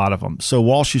 There's a lot of them. So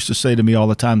Walsh used to say to me all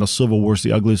the time, the Civil War is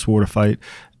the ugliest war to fight.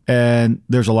 And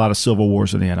there's a lot of civil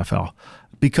wars in the NFL.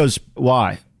 Because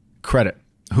why? Credit.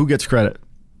 Who gets credit?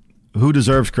 Who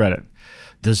deserves credit?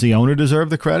 Does the owner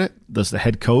deserve the credit? Does the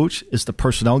head coach? Is the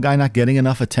personnel guy not getting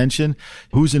enough attention?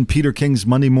 Who's in Peter King's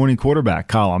Monday morning quarterback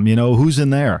column? Who's in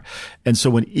there? And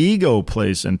so when ego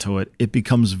plays into it, it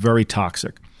becomes very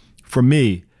toxic. For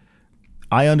me,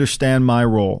 I understand my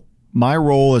role. My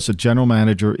role as a general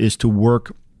manager is to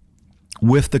work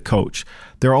with the coach.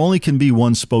 There only can be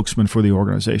one spokesman for the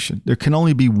organization. There can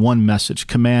only be one message,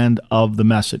 command of the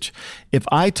message. If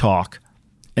I talk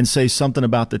and say something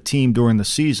about the team during the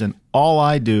season, all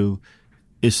I do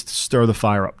is stir the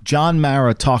fire up. John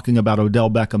Mara talking about Odell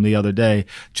Beckham the other day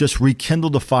just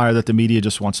rekindled the fire that the media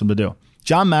just wants him to do.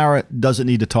 John Mara doesn't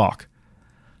need to talk.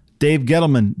 Dave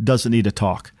Gettleman doesn't need to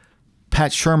talk.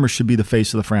 Pat Shurmur should be the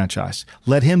face of the franchise.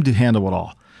 Let him handle it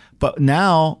all. But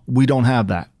now we don't have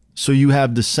that. So you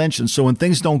have dissension. So when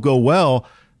things don't go well,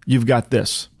 you've got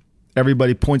this.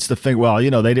 Everybody points the finger. Well,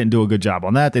 they didn't do a good job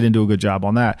on that. They didn't do a good job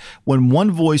on that. When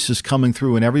one voice is coming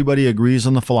through and everybody agrees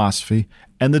on the philosophy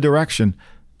and the direction,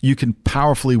 you can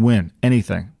powerfully win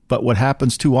anything. But what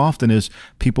happens too often is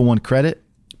people want credit.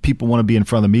 People want to be in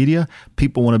front of the media.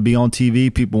 People want to be on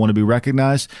TV. People want to be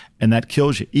recognized. And that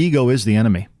kills you. Ego is the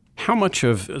enemy. How much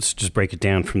of, let's just break it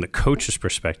down from the coach's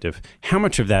perspective, how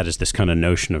much of that is this kind of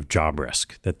notion of job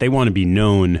risk, that they want to be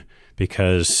known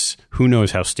because who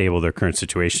knows how stable their current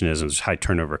situation is and there's high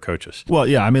turnover of coaches? Well,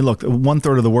 yeah. Look,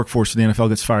 1/3 of the workforce in the NFL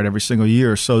gets fired every single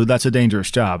year, so that's a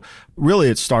dangerous job. Really,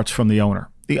 it starts from the owner.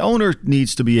 The owner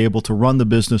needs to be able to run the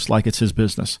business like it's his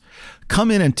business.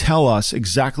 Come in and tell us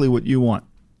exactly what you want.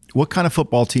 What kind of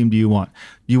football team do you want?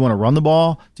 Do you want to run the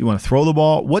ball? Do you want to throw the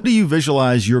ball? What do you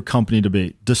visualize your company to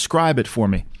be? Describe it for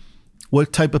me.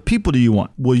 What type of people do you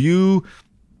want? Will you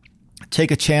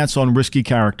take a chance on risky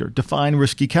character? Define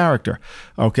risky character.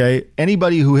 Okay.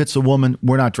 Anybody who hits a woman,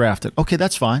 we're not drafted. Okay,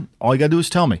 that's fine. All you got to do is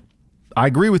tell me. I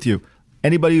agree with you.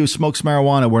 Anybody who smokes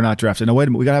marijuana, we're not drafted. Now, wait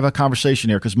a minute. We got to have a conversation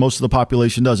here because most of the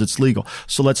population does. It's legal.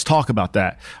 So let's talk about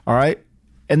that. All right.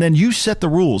 And then you set the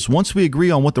rules. Once we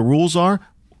agree on what the rules are,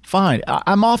 fine.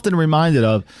 I'm often reminded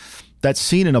of that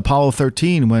scene in Apollo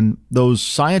 13 when those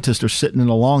scientists are sitting in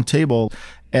a long table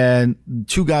and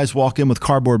two guys walk in with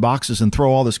cardboard boxes and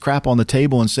throw all this crap on the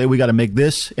table and say, we got to make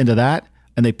this into that.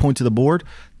 And they point to the board.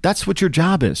 That's what your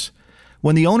job is.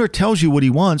 When the owner tells you what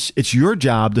he wants, it's your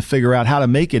job to figure out how to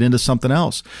make it into something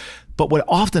else. But what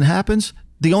often happens,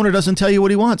 the owner doesn't tell you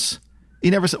what he wants. He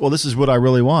never said, well, this is what I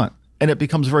really want. And it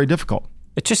becomes very difficult.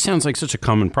 It just sounds like such a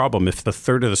common problem. If the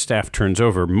third of the staff turns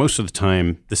over, most of the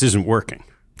time, this isn't working.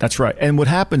 That's right. And what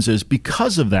happens is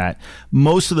because of that,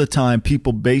 most of the time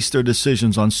people base their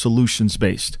decisions on solutions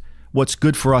based. What's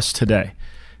good for us today.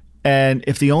 And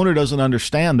if the owner doesn't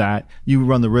understand that, you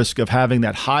run the risk of having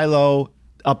that high-low,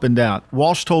 up and down.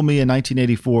 Walsh told me in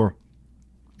 1984,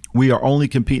 we are only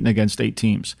competing against 8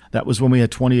 teams. That was when we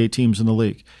had 28 teams in the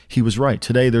league. He was right.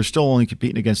 Today, they're still only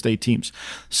competing against 8 teams.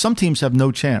 Some teams have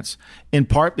no chance, in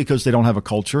part because they don't have a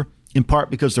culture, in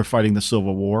part because they're fighting the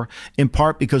Civil War, in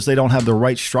part because they don't have the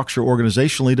right structure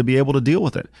organizationally to be able to deal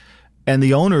with it. And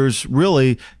the owners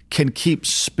really can keep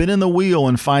spinning the wheel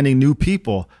and finding new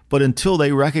people, but until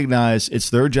they recognize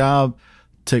it's their job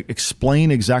to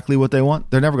explain exactly what they want,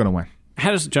 they're never going to win.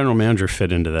 How does the general manager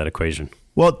fit into that equation?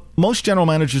 Well, most general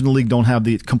managers in the league don't have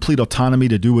the complete autonomy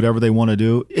to do whatever they want to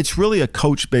do. It's really a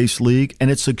coach-based league, and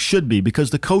it should be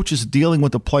because the coach is dealing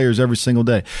with the players every single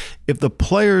day. If the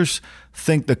players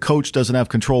think the coach doesn't have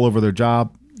control over their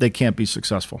job, they can't be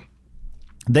successful.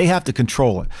 They have to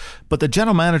control it. But the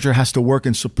general manager has to work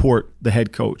and support the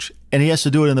head coach, and he has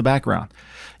to do it in the background.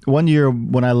 One year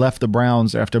when I left the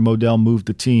Browns after Modell moved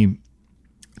the team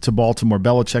to Baltimore,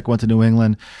 Belichick went to New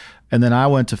England, and then I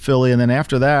went to Philly, and then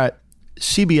after that,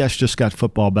 CBS just got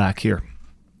football back here.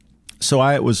 So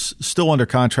I was still under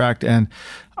contract, and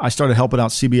I started helping out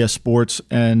CBS Sports,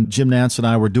 and Jim Nantz and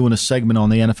I were doing a segment on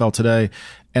the NFL Today,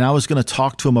 and I was going to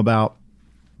talk to him about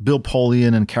Bill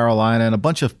Polian and Carolina and a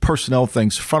bunch of personnel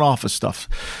things, front office stuff.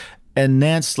 And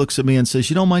Nantz looks at me and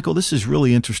says, Michael, this is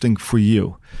really interesting for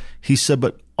you. He said,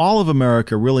 but all of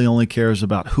America really only cares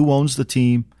about who owns the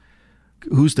team,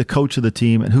 who's the coach of the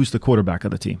team, and who's the quarterback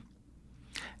of the team.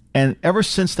 And ever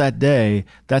since that day,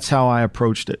 that's how I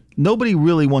approached it. Nobody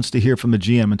really wants to hear from the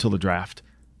GM until the draft.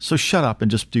 So shut up and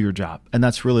just do your job. And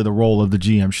that's really the role of the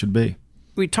GM should be.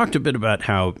 We talked a bit about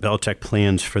how Belichick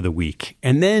plans for the week,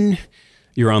 and then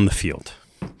you're on the field.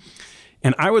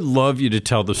 And I would love you to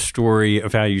tell the story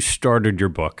of how you started your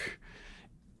book.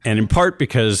 And in part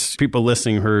because people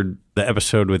listening heard the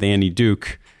episode with Annie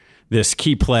Duke, this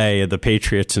key play of the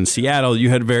Patriots in Seattle, you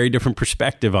had a very different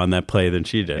perspective on that play than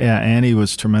she did. Yeah, Annie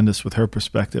was tremendous with her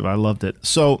perspective. I loved it.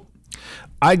 So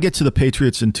I get to the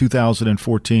Patriots in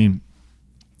 2014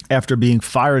 after being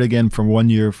fired again for 1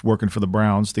 year working for the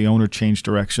Browns. The owner changed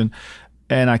direction.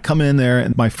 And I come in there,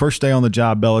 and my first day on the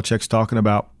job, Belichick's talking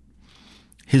about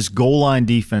his goal line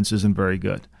defense isn't very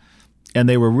good. And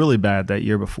they were really bad that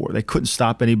year before. They couldn't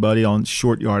stop anybody on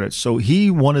short yardage. So he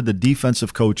wanted the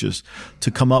defensive coaches to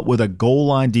come up with a goal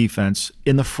line defense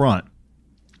in the front,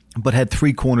 but had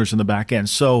 3 corners in the back end.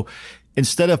 So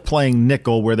instead of playing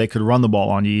nickel where they could run the ball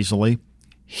on you easily,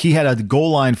 he had a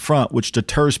goal line front which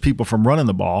deters people from running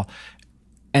the ball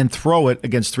and throw it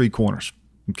against 3 corners.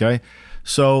 Okay?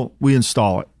 So we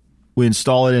install it. We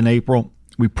install it in April.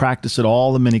 We practice it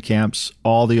all the mini camps,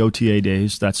 all the OTA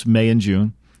days. That's May and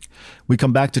June. We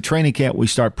come back to training camp. We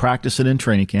start practicing in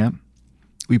training camp.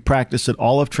 We practice it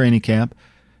all of training camp.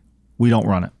 We don't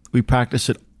run it. We practice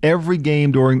it every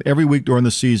week during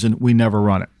the season. We never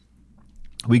run it.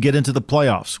 We get into the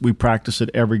playoffs. We practice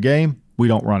it every game. We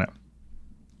don't run it.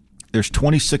 There's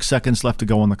 26 seconds left to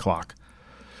go on the clock.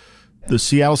 The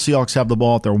Seattle Seahawks have the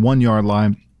ball at their 1 yard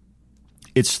line.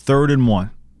 It's 3rd and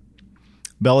 1.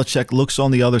 Belichick looks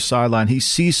on the other sideline. He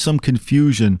sees some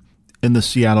confusion in the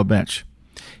Seattle bench.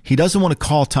 He doesn't want to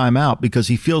call timeout because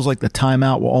he feels like the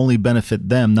timeout will only benefit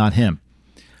them, not him.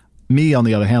 Me, on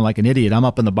the other hand, like an idiot, I'm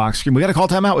up in the box screaming, we got to call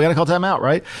timeout,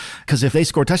 right? Because if they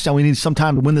score a touchdown, we need some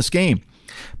time to win this game.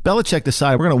 Belichick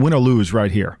decided we're going to win or lose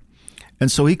right here.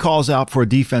 And so he calls out for a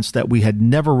defense that we had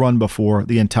never run before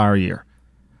the entire year.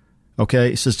 Okay?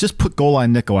 He says, just put goal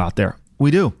line nickel out there. We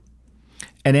do.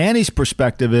 And Annie's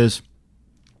perspective is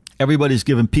everybody's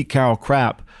giving Pete Carroll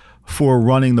crap for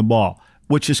running the ball,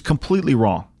 which is completely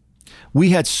wrong. We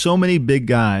had so many big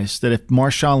guys that if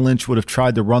Marshawn Lynch would have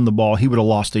tried to run the ball, he would have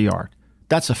lost a yard.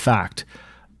 That's a fact.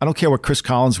 I don't care what Chris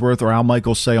Collinsworth or Al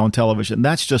Michaels say on television.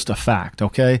 That's just a fact,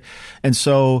 okay? And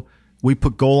so we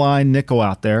put goal line nickel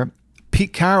out there.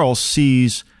 Pete Carroll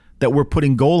sees that we're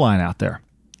putting goal line out there.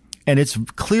 And it's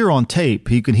clear on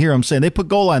tape. You can hear him saying, they put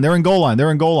goal line, they're in goal line,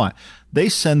 they're in goal line. They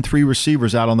send 3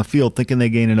 receivers out on the field thinking they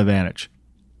gain an advantage.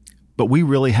 But we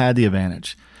really had the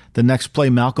advantage. The next play,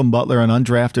 Malcolm Butler, an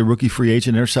undrafted rookie free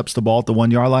agent, intercepts the ball at the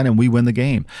 1-yard line, and we win the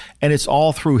game. And it's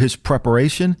all through his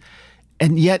preparation,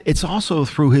 and yet it's also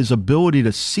through his ability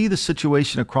to see the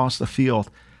situation across the field,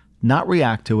 not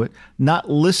react to it, not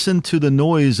listen to the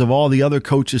noise of all the other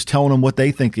coaches telling him what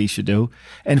they think he should do,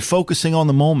 and focusing on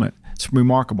the moment. It's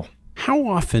remarkable. How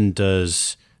often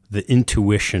does the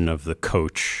intuition of the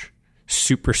coach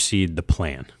supersede the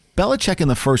plan? Belichick in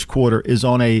the first quarter is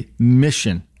on a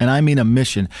mission, and I mean a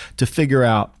mission, to figure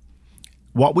out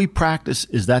what we practice.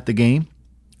 Is that the game?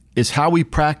 Is how we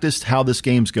practiced how this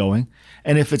game's going?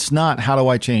 And if it's not, how do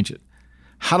I change it?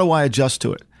 How do I adjust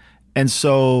to it? And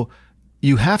so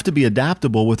you have to be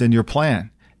adaptable within your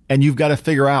plan, and you've got to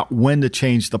figure out when to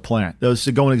change the plan. Those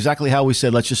are going exactly how we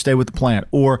said, let's just stay with the plan.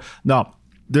 Or, no,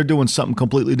 they're doing something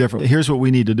completely different. Here's what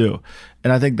we need to do.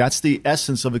 And I think that's the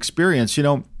essence of experience. You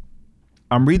know,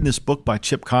 I'm reading this book by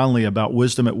Chip Conley about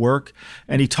wisdom at work,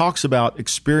 and he talks about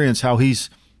experience, how he's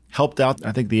helped out,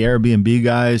 I think, the Airbnb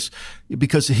guys,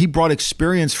 because he brought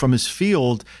experience from his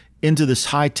field into this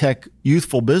high-tech,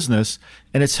 youthful business,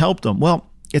 and it's helped him. Well,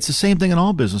 it's the same thing in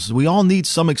all businesses. We all need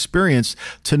some experience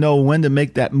to know when to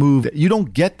make that move. You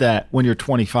don't get that when you're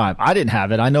 25. I didn't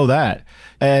have it. I know that.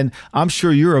 And I'm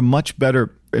sure you're a much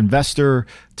better investor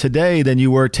today than you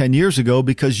were 10 years ago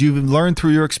because you've learned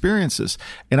through your experiences.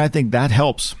 And I think that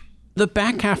helps. The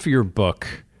back half of your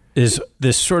book is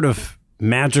this sort of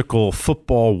magical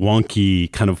football wonky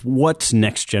kind of what's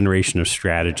next generation of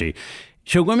strategy.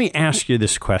 So let me ask you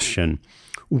this question.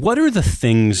 What are the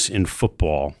things in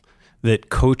football that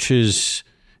coaches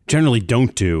generally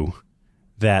don't do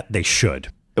that they should?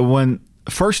 When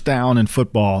first down in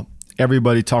football,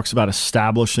 everybody talks about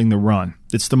establishing the run.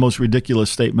 It's the most ridiculous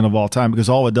statement of all time because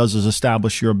all it does is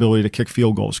establish your ability to kick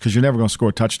field goals because you're never going to score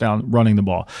a touchdown running the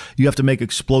ball. You have to make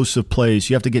explosive plays.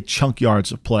 You have to get chunk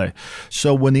yards of play.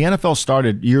 So when the NFL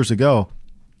started years ago,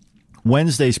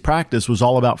 Wednesday's practice was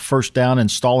all about first down and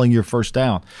stalling your first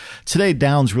down. Today,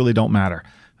 downs really don't matter.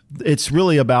 It's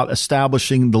really about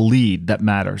establishing the lead that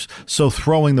matters. So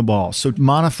throwing the ball. So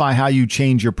modify how you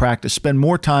change your practice. Spend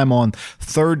more time on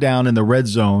third down in the red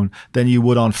zone than you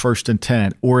would on 1st and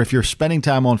 10. Or if you're spending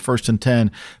time on 1st and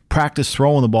 10, practice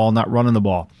throwing the ball, not running the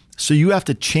ball. So you have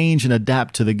to change and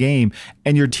adapt to the game,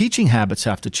 and your teaching habits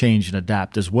have to change and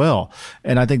adapt as well.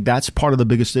 And I think that's part of the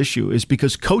biggest issue is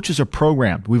because coaches are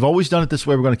programmed. We've always done it this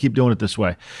way. We're going to keep doing it this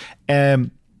way.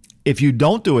 And if you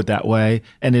don't do it that way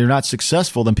and you're not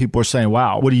successful, then people are saying,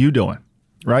 wow, what are you doing?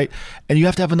 Right? And you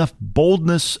have to have enough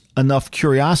boldness, enough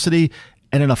curiosity,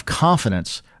 and enough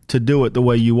confidence to do it the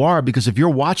way you are. Because if you're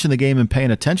watching the game and paying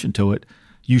attention to it,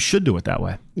 you should do it that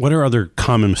way. What are other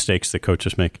common mistakes that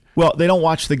coaches make? Well, they don't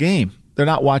watch the game. They're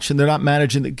not watching. They're not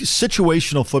managing.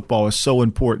 Situational football is so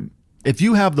important. If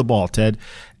you have the ball, Ted,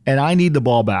 and I need the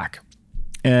ball back,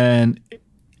 and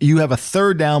you have a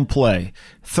third down play,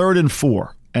 3rd and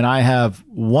 4, and I have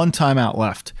one timeout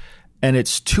left, and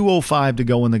it's 2:05 to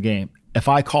go in the game. If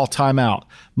I call timeout,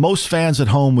 most fans at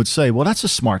home would say, well, that's a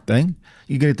smart thing.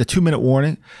 You get the 2-minute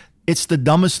warning. It's the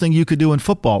dumbest thing you could do in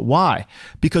football. Why?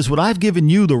 Because what I've given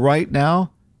you the right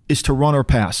now is to run or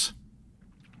pass.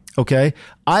 Okay?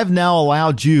 I've now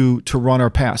allowed you to run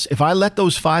or pass. If I let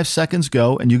those 5 seconds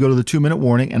go and you go to the 2-minute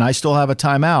warning and I still have a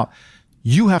timeout,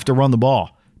 you have to run the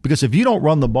ball. Because if you don't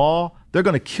run the ball, they're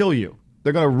going to kill you.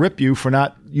 They're going to rip you for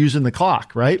not using the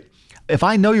clock, right? If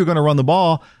I know you're going to run the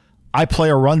ball, I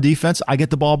play a run defense, I get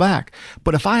the ball back.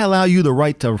 But if I allow you the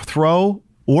right to throw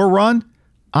or run,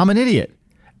 I'm an idiot.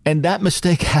 And that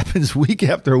mistake happens week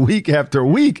after week after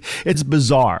week. It's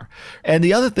bizarre. And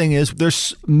the other thing is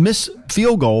there's missed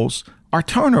field goals are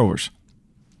turnovers.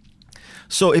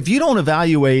 So if you don't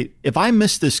evaluate, if I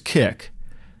miss this kick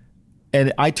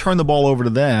and I turn the ball over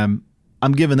to them,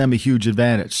 I'm giving them a huge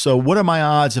advantage. So what are my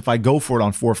odds if I go for it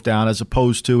on 4th down as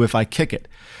opposed to if I kick it?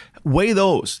 Weigh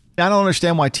those. I don't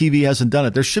understand why TV hasn't done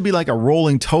it. There should be like a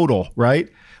rolling total, right?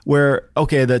 Where,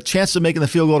 okay, the chances of making the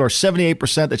field goal are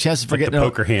 78%. The chances for getting the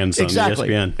poker hands on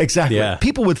ESPN. Exactly. Yeah.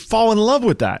 People would fall in love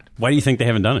with that. Why do you think they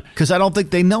haven't done it? Because I don't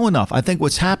think they know enough. I think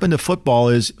what's happened to football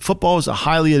is a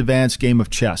highly advanced game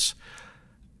of chess.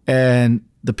 And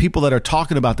the people that are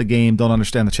talking about the game don't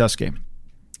understand the chess game.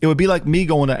 It would be like me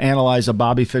going to analyze a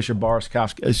Bobby Fischer Boris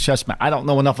Kafka chess match. I don't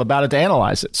know enough about it to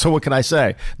analyze it. So what can I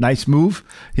say? Nice move,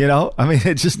 you know? I mean,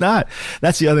 it's just not.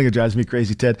 That's the other thing that drives me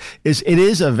crazy, Ted, is it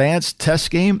is an advanced test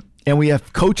game, and we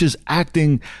have coaches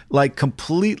acting like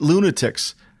complete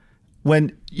lunatics.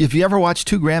 If you ever watch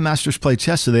two grandmasters play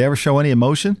chess, do they ever show any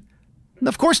emotion?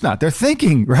 Of course not. They're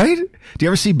thinking, right? Do you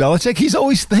ever see Belichick? He's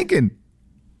always thinking.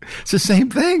 It's the same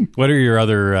thing. What are your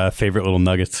other favorite little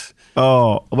nuggets?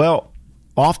 Oh, well,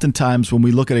 oftentimes when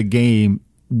we look at a game,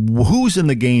 who's in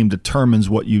the game determines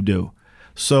what you do.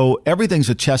 So everything's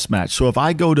a chess match. So if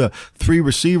I go to three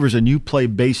receivers and you play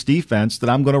base defense, then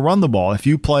I'm going to run the ball. If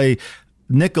you play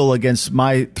nickel against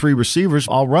my three receivers,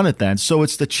 I'll run it then. So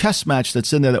it's the chess match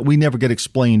that's in there that we never get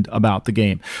explained about the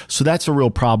game. So that's a real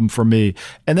problem for me.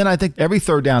 And then I think every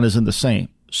third down isn't the same.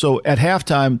 So at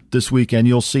halftime this weekend,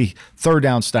 you'll see third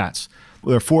down stats.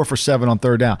 They're 4 for 7 on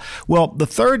third down. Well, the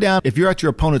third down, if you're at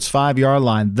your opponent's 5-yard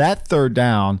line, that third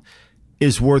down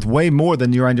is worth way more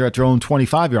than you're at your own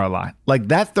 25-yard line. Like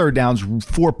that third down's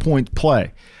 4-point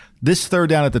play. This third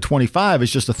down at the 25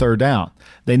 is just a third down.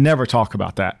 They never talk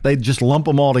about that. They just lump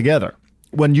them all together.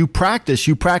 When you practice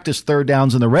third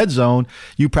downs in the red zone,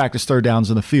 you practice third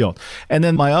downs in the field. And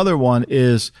then my other one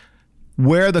is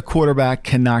where the quarterback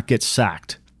cannot get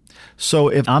sacked. So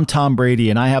if I'm Tom Brady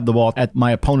and I have the ball at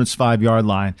my opponent's 5-yard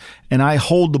line and I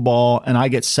hold the ball and I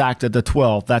get sacked at the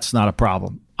 12, that's not a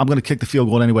problem. I'm going to kick the field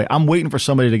goal anyway. I'm waiting for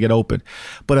somebody to get open.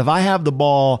 But if I have the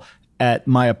ball at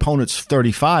my opponent's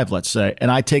 35, let's say,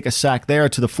 and I take a sack there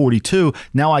to the 42,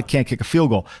 now I can't kick a field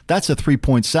goal. That's a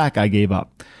 3-point sack I gave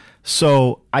up.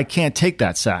 So I can't take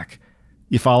that sack.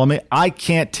 You follow me? I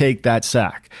can't take that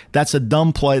sack. That's a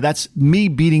dumb play. That's me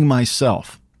beating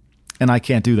myself, and I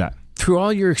can't do that. Through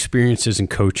all your experiences in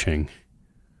coaching,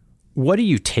 what do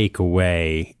you take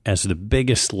away as the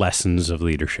biggest lessons of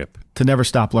leadership? To never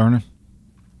stop learning.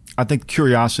 I think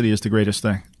curiosity is the greatest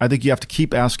thing. I think you have to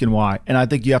keep asking why, and I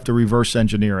think you have to reverse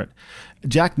engineer it.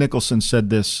 Jack Nicholson said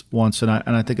this once, and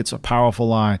I think it's a powerful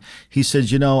line. He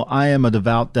says, I am a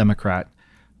devout Democrat,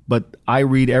 but I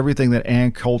read everything that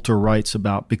Ann Coulter writes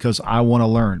about because I want to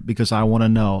learn, because I want to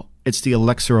know. It's the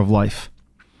elixir of life.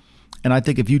 And I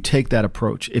think if you take that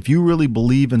approach, if you really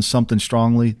believe in something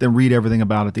strongly, then read everything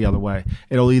about it the other way.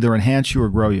 It'll either enhance you or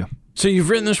grow you. So you've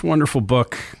written this wonderful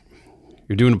book.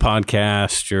 You're doing a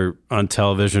podcast. You're on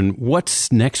television.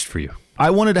 What's next for you? I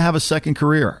wanted to have a second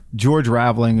career. George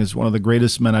Raveling is one of the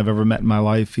greatest men I've ever met in my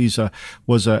life.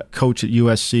 Was a coach at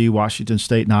USC, Washington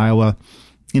State, and Iowa.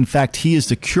 In fact, he is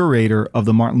the curator of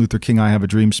the Martin Luther King I Have a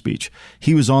Dream speech.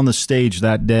 He was on the stage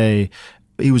that day.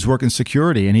 He was working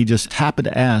security, and he just happened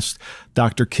to ask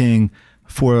Dr. King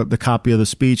for the copy of the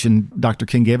speech, and Dr.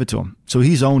 King gave it to him. So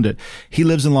he's owned it. He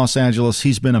lives in Los Angeles.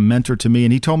 He's been a mentor to me,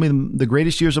 and he told me the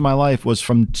greatest years of my life was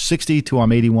from 60 to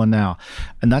I'm 81 now.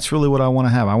 And that's really what I want to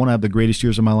have. I want to have the greatest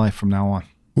years of my life from now on.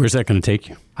 Where's that going to take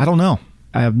you? I don't know.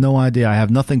 I have no idea. I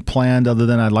have nothing planned other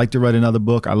than I'd like to write another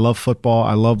book. I love football.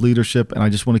 I love leadership, and I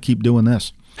just want to keep doing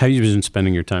this. How have you been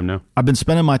spending your time now? I've been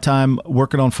spending my time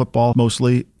working on football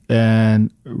mostly,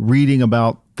 and reading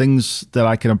about things that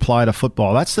I can apply to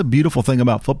football. That's the beautiful thing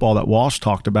about football that Walsh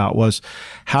talked about, was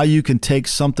how you can take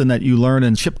something that you learn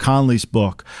in Chip Conley's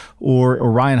book or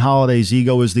Ryan Holiday's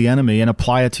Ego is the Enemy and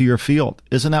apply it to your field.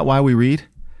 Isn't that why we read?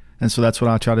 And so that's what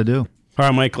I try to do. All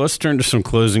right, Mike, let's turn to some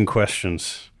closing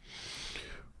questions.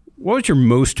 What was your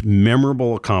most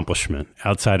memorable accomplishment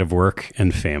outside of work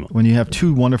and family? When you have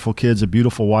two wonderful kids, a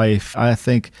beautiful wife, I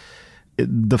think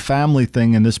the family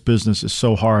thing in this business is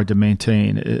so hard to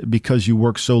maintain because you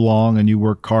work so long and you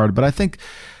work hard. But I think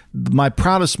my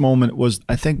proudest moment was,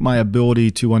 I think, my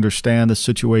ability to understand the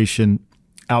situation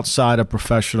outside of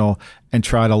professional and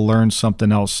try to learn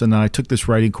something else. And I took this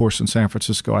writing course in San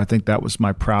Francisco. I think that was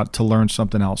my proud, to learn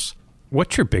something else.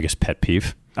 What's your biggest pet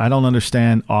peeve? I don't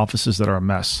understand offices that are a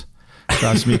mess.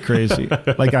 Drives me crazy.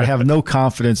 Like, I have no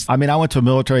confidence. I mean, I went to a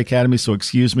military academy, so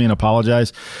excuse me and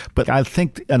apologize, but I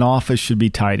think an office should be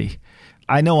tidy.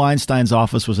 I know Einstein's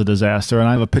office was a disaster, and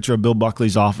I have a picture of Bill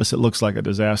Buckley's office. It looks like a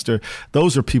disaster.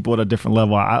 Those are people at a different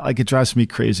level. It drives me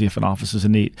crazy if an office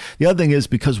isn't neat. The other thing is,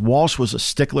 because Walsh was a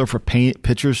stickler for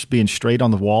pictures being straight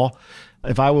on the wall,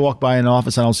 if I walk by an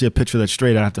office and I don't see a picture that's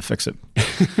straight, I have to fix it.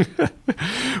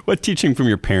 What teaching from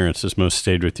your parents has most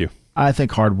stayed with you? I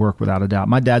think hard work, without a doubt.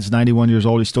 My dad's 91 years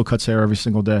old. He still cuts hair every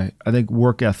single day. I think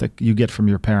work ethic you get from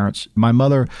your parents. My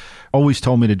mother always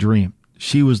told me to dream.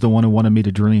 She was the one who wanted me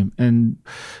to dream. And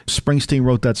Springsteen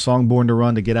wrote that song, Born to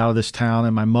Run, to get out of this town.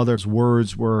 And my mother's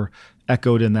words were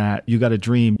echoed in that. You got to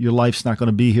dream. Your life's not going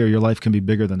to be here. Your life can be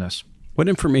bigger than this. What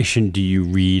information do you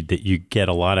read that you get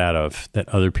a lot out of that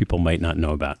other people might not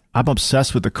know about? I'm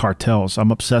obsessed with the cartels.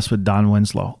 I'm obsessed with Don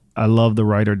Winslow. I love the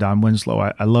writer Don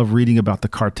Winslow. I love reading about the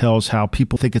cartels, how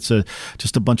people think it's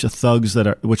just a bunch of thugs,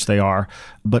 which they are,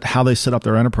 but how they set up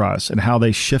their enterprise and how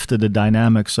they shifted the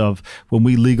dynamics of when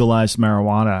we legalized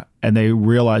marijuana and they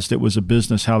realized it was a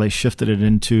business, how they shifted it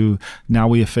into now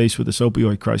we are faced with this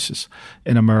opioid crisis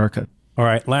in America. All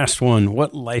right, last one.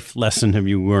 What life lesson have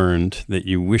you learned that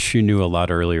you wish you knew a lot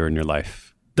earlier in your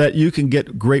life? That you can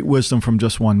get great wisdom from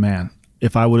just one man.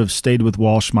 If I would have stayed with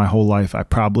Walsh my whole life, I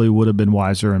probably would have been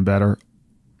wiser and better.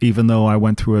 Even though I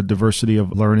went through a diversity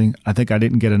of learning, I think I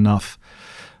didn't get enough.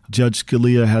 Judge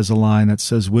Scalia has a line that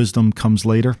says wisdom comes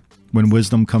later. When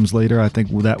wisdom comes later, I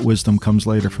think that wisdom comes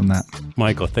later from that.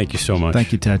 Michael, thank you so much.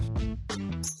 Thank you, Ted.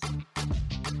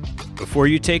 Before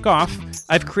you take off,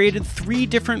 I've created 3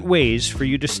 different ways for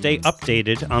you to stay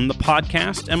updated on the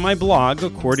podcast and my blog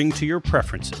according to your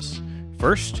preferences.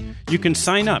 First, you can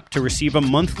sign up to receive a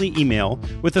monthly email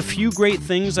with a few great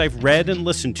things I've read and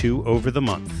listened to over the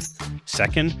month.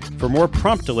 Second, for more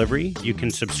prompt delivery, you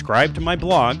can subscribe to my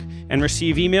blog and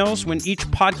receive emails when each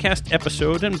podcast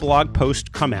episode and blog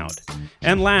post come out.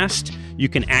 And last, you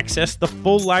can access the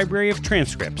full library of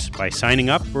transcripts by signing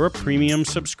up for a premium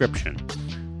subscription.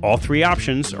 All 3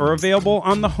 options are available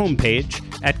on the homepage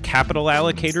at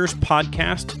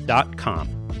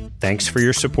CapitalAllocatorsPodcast.com. Thanks for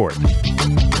your support.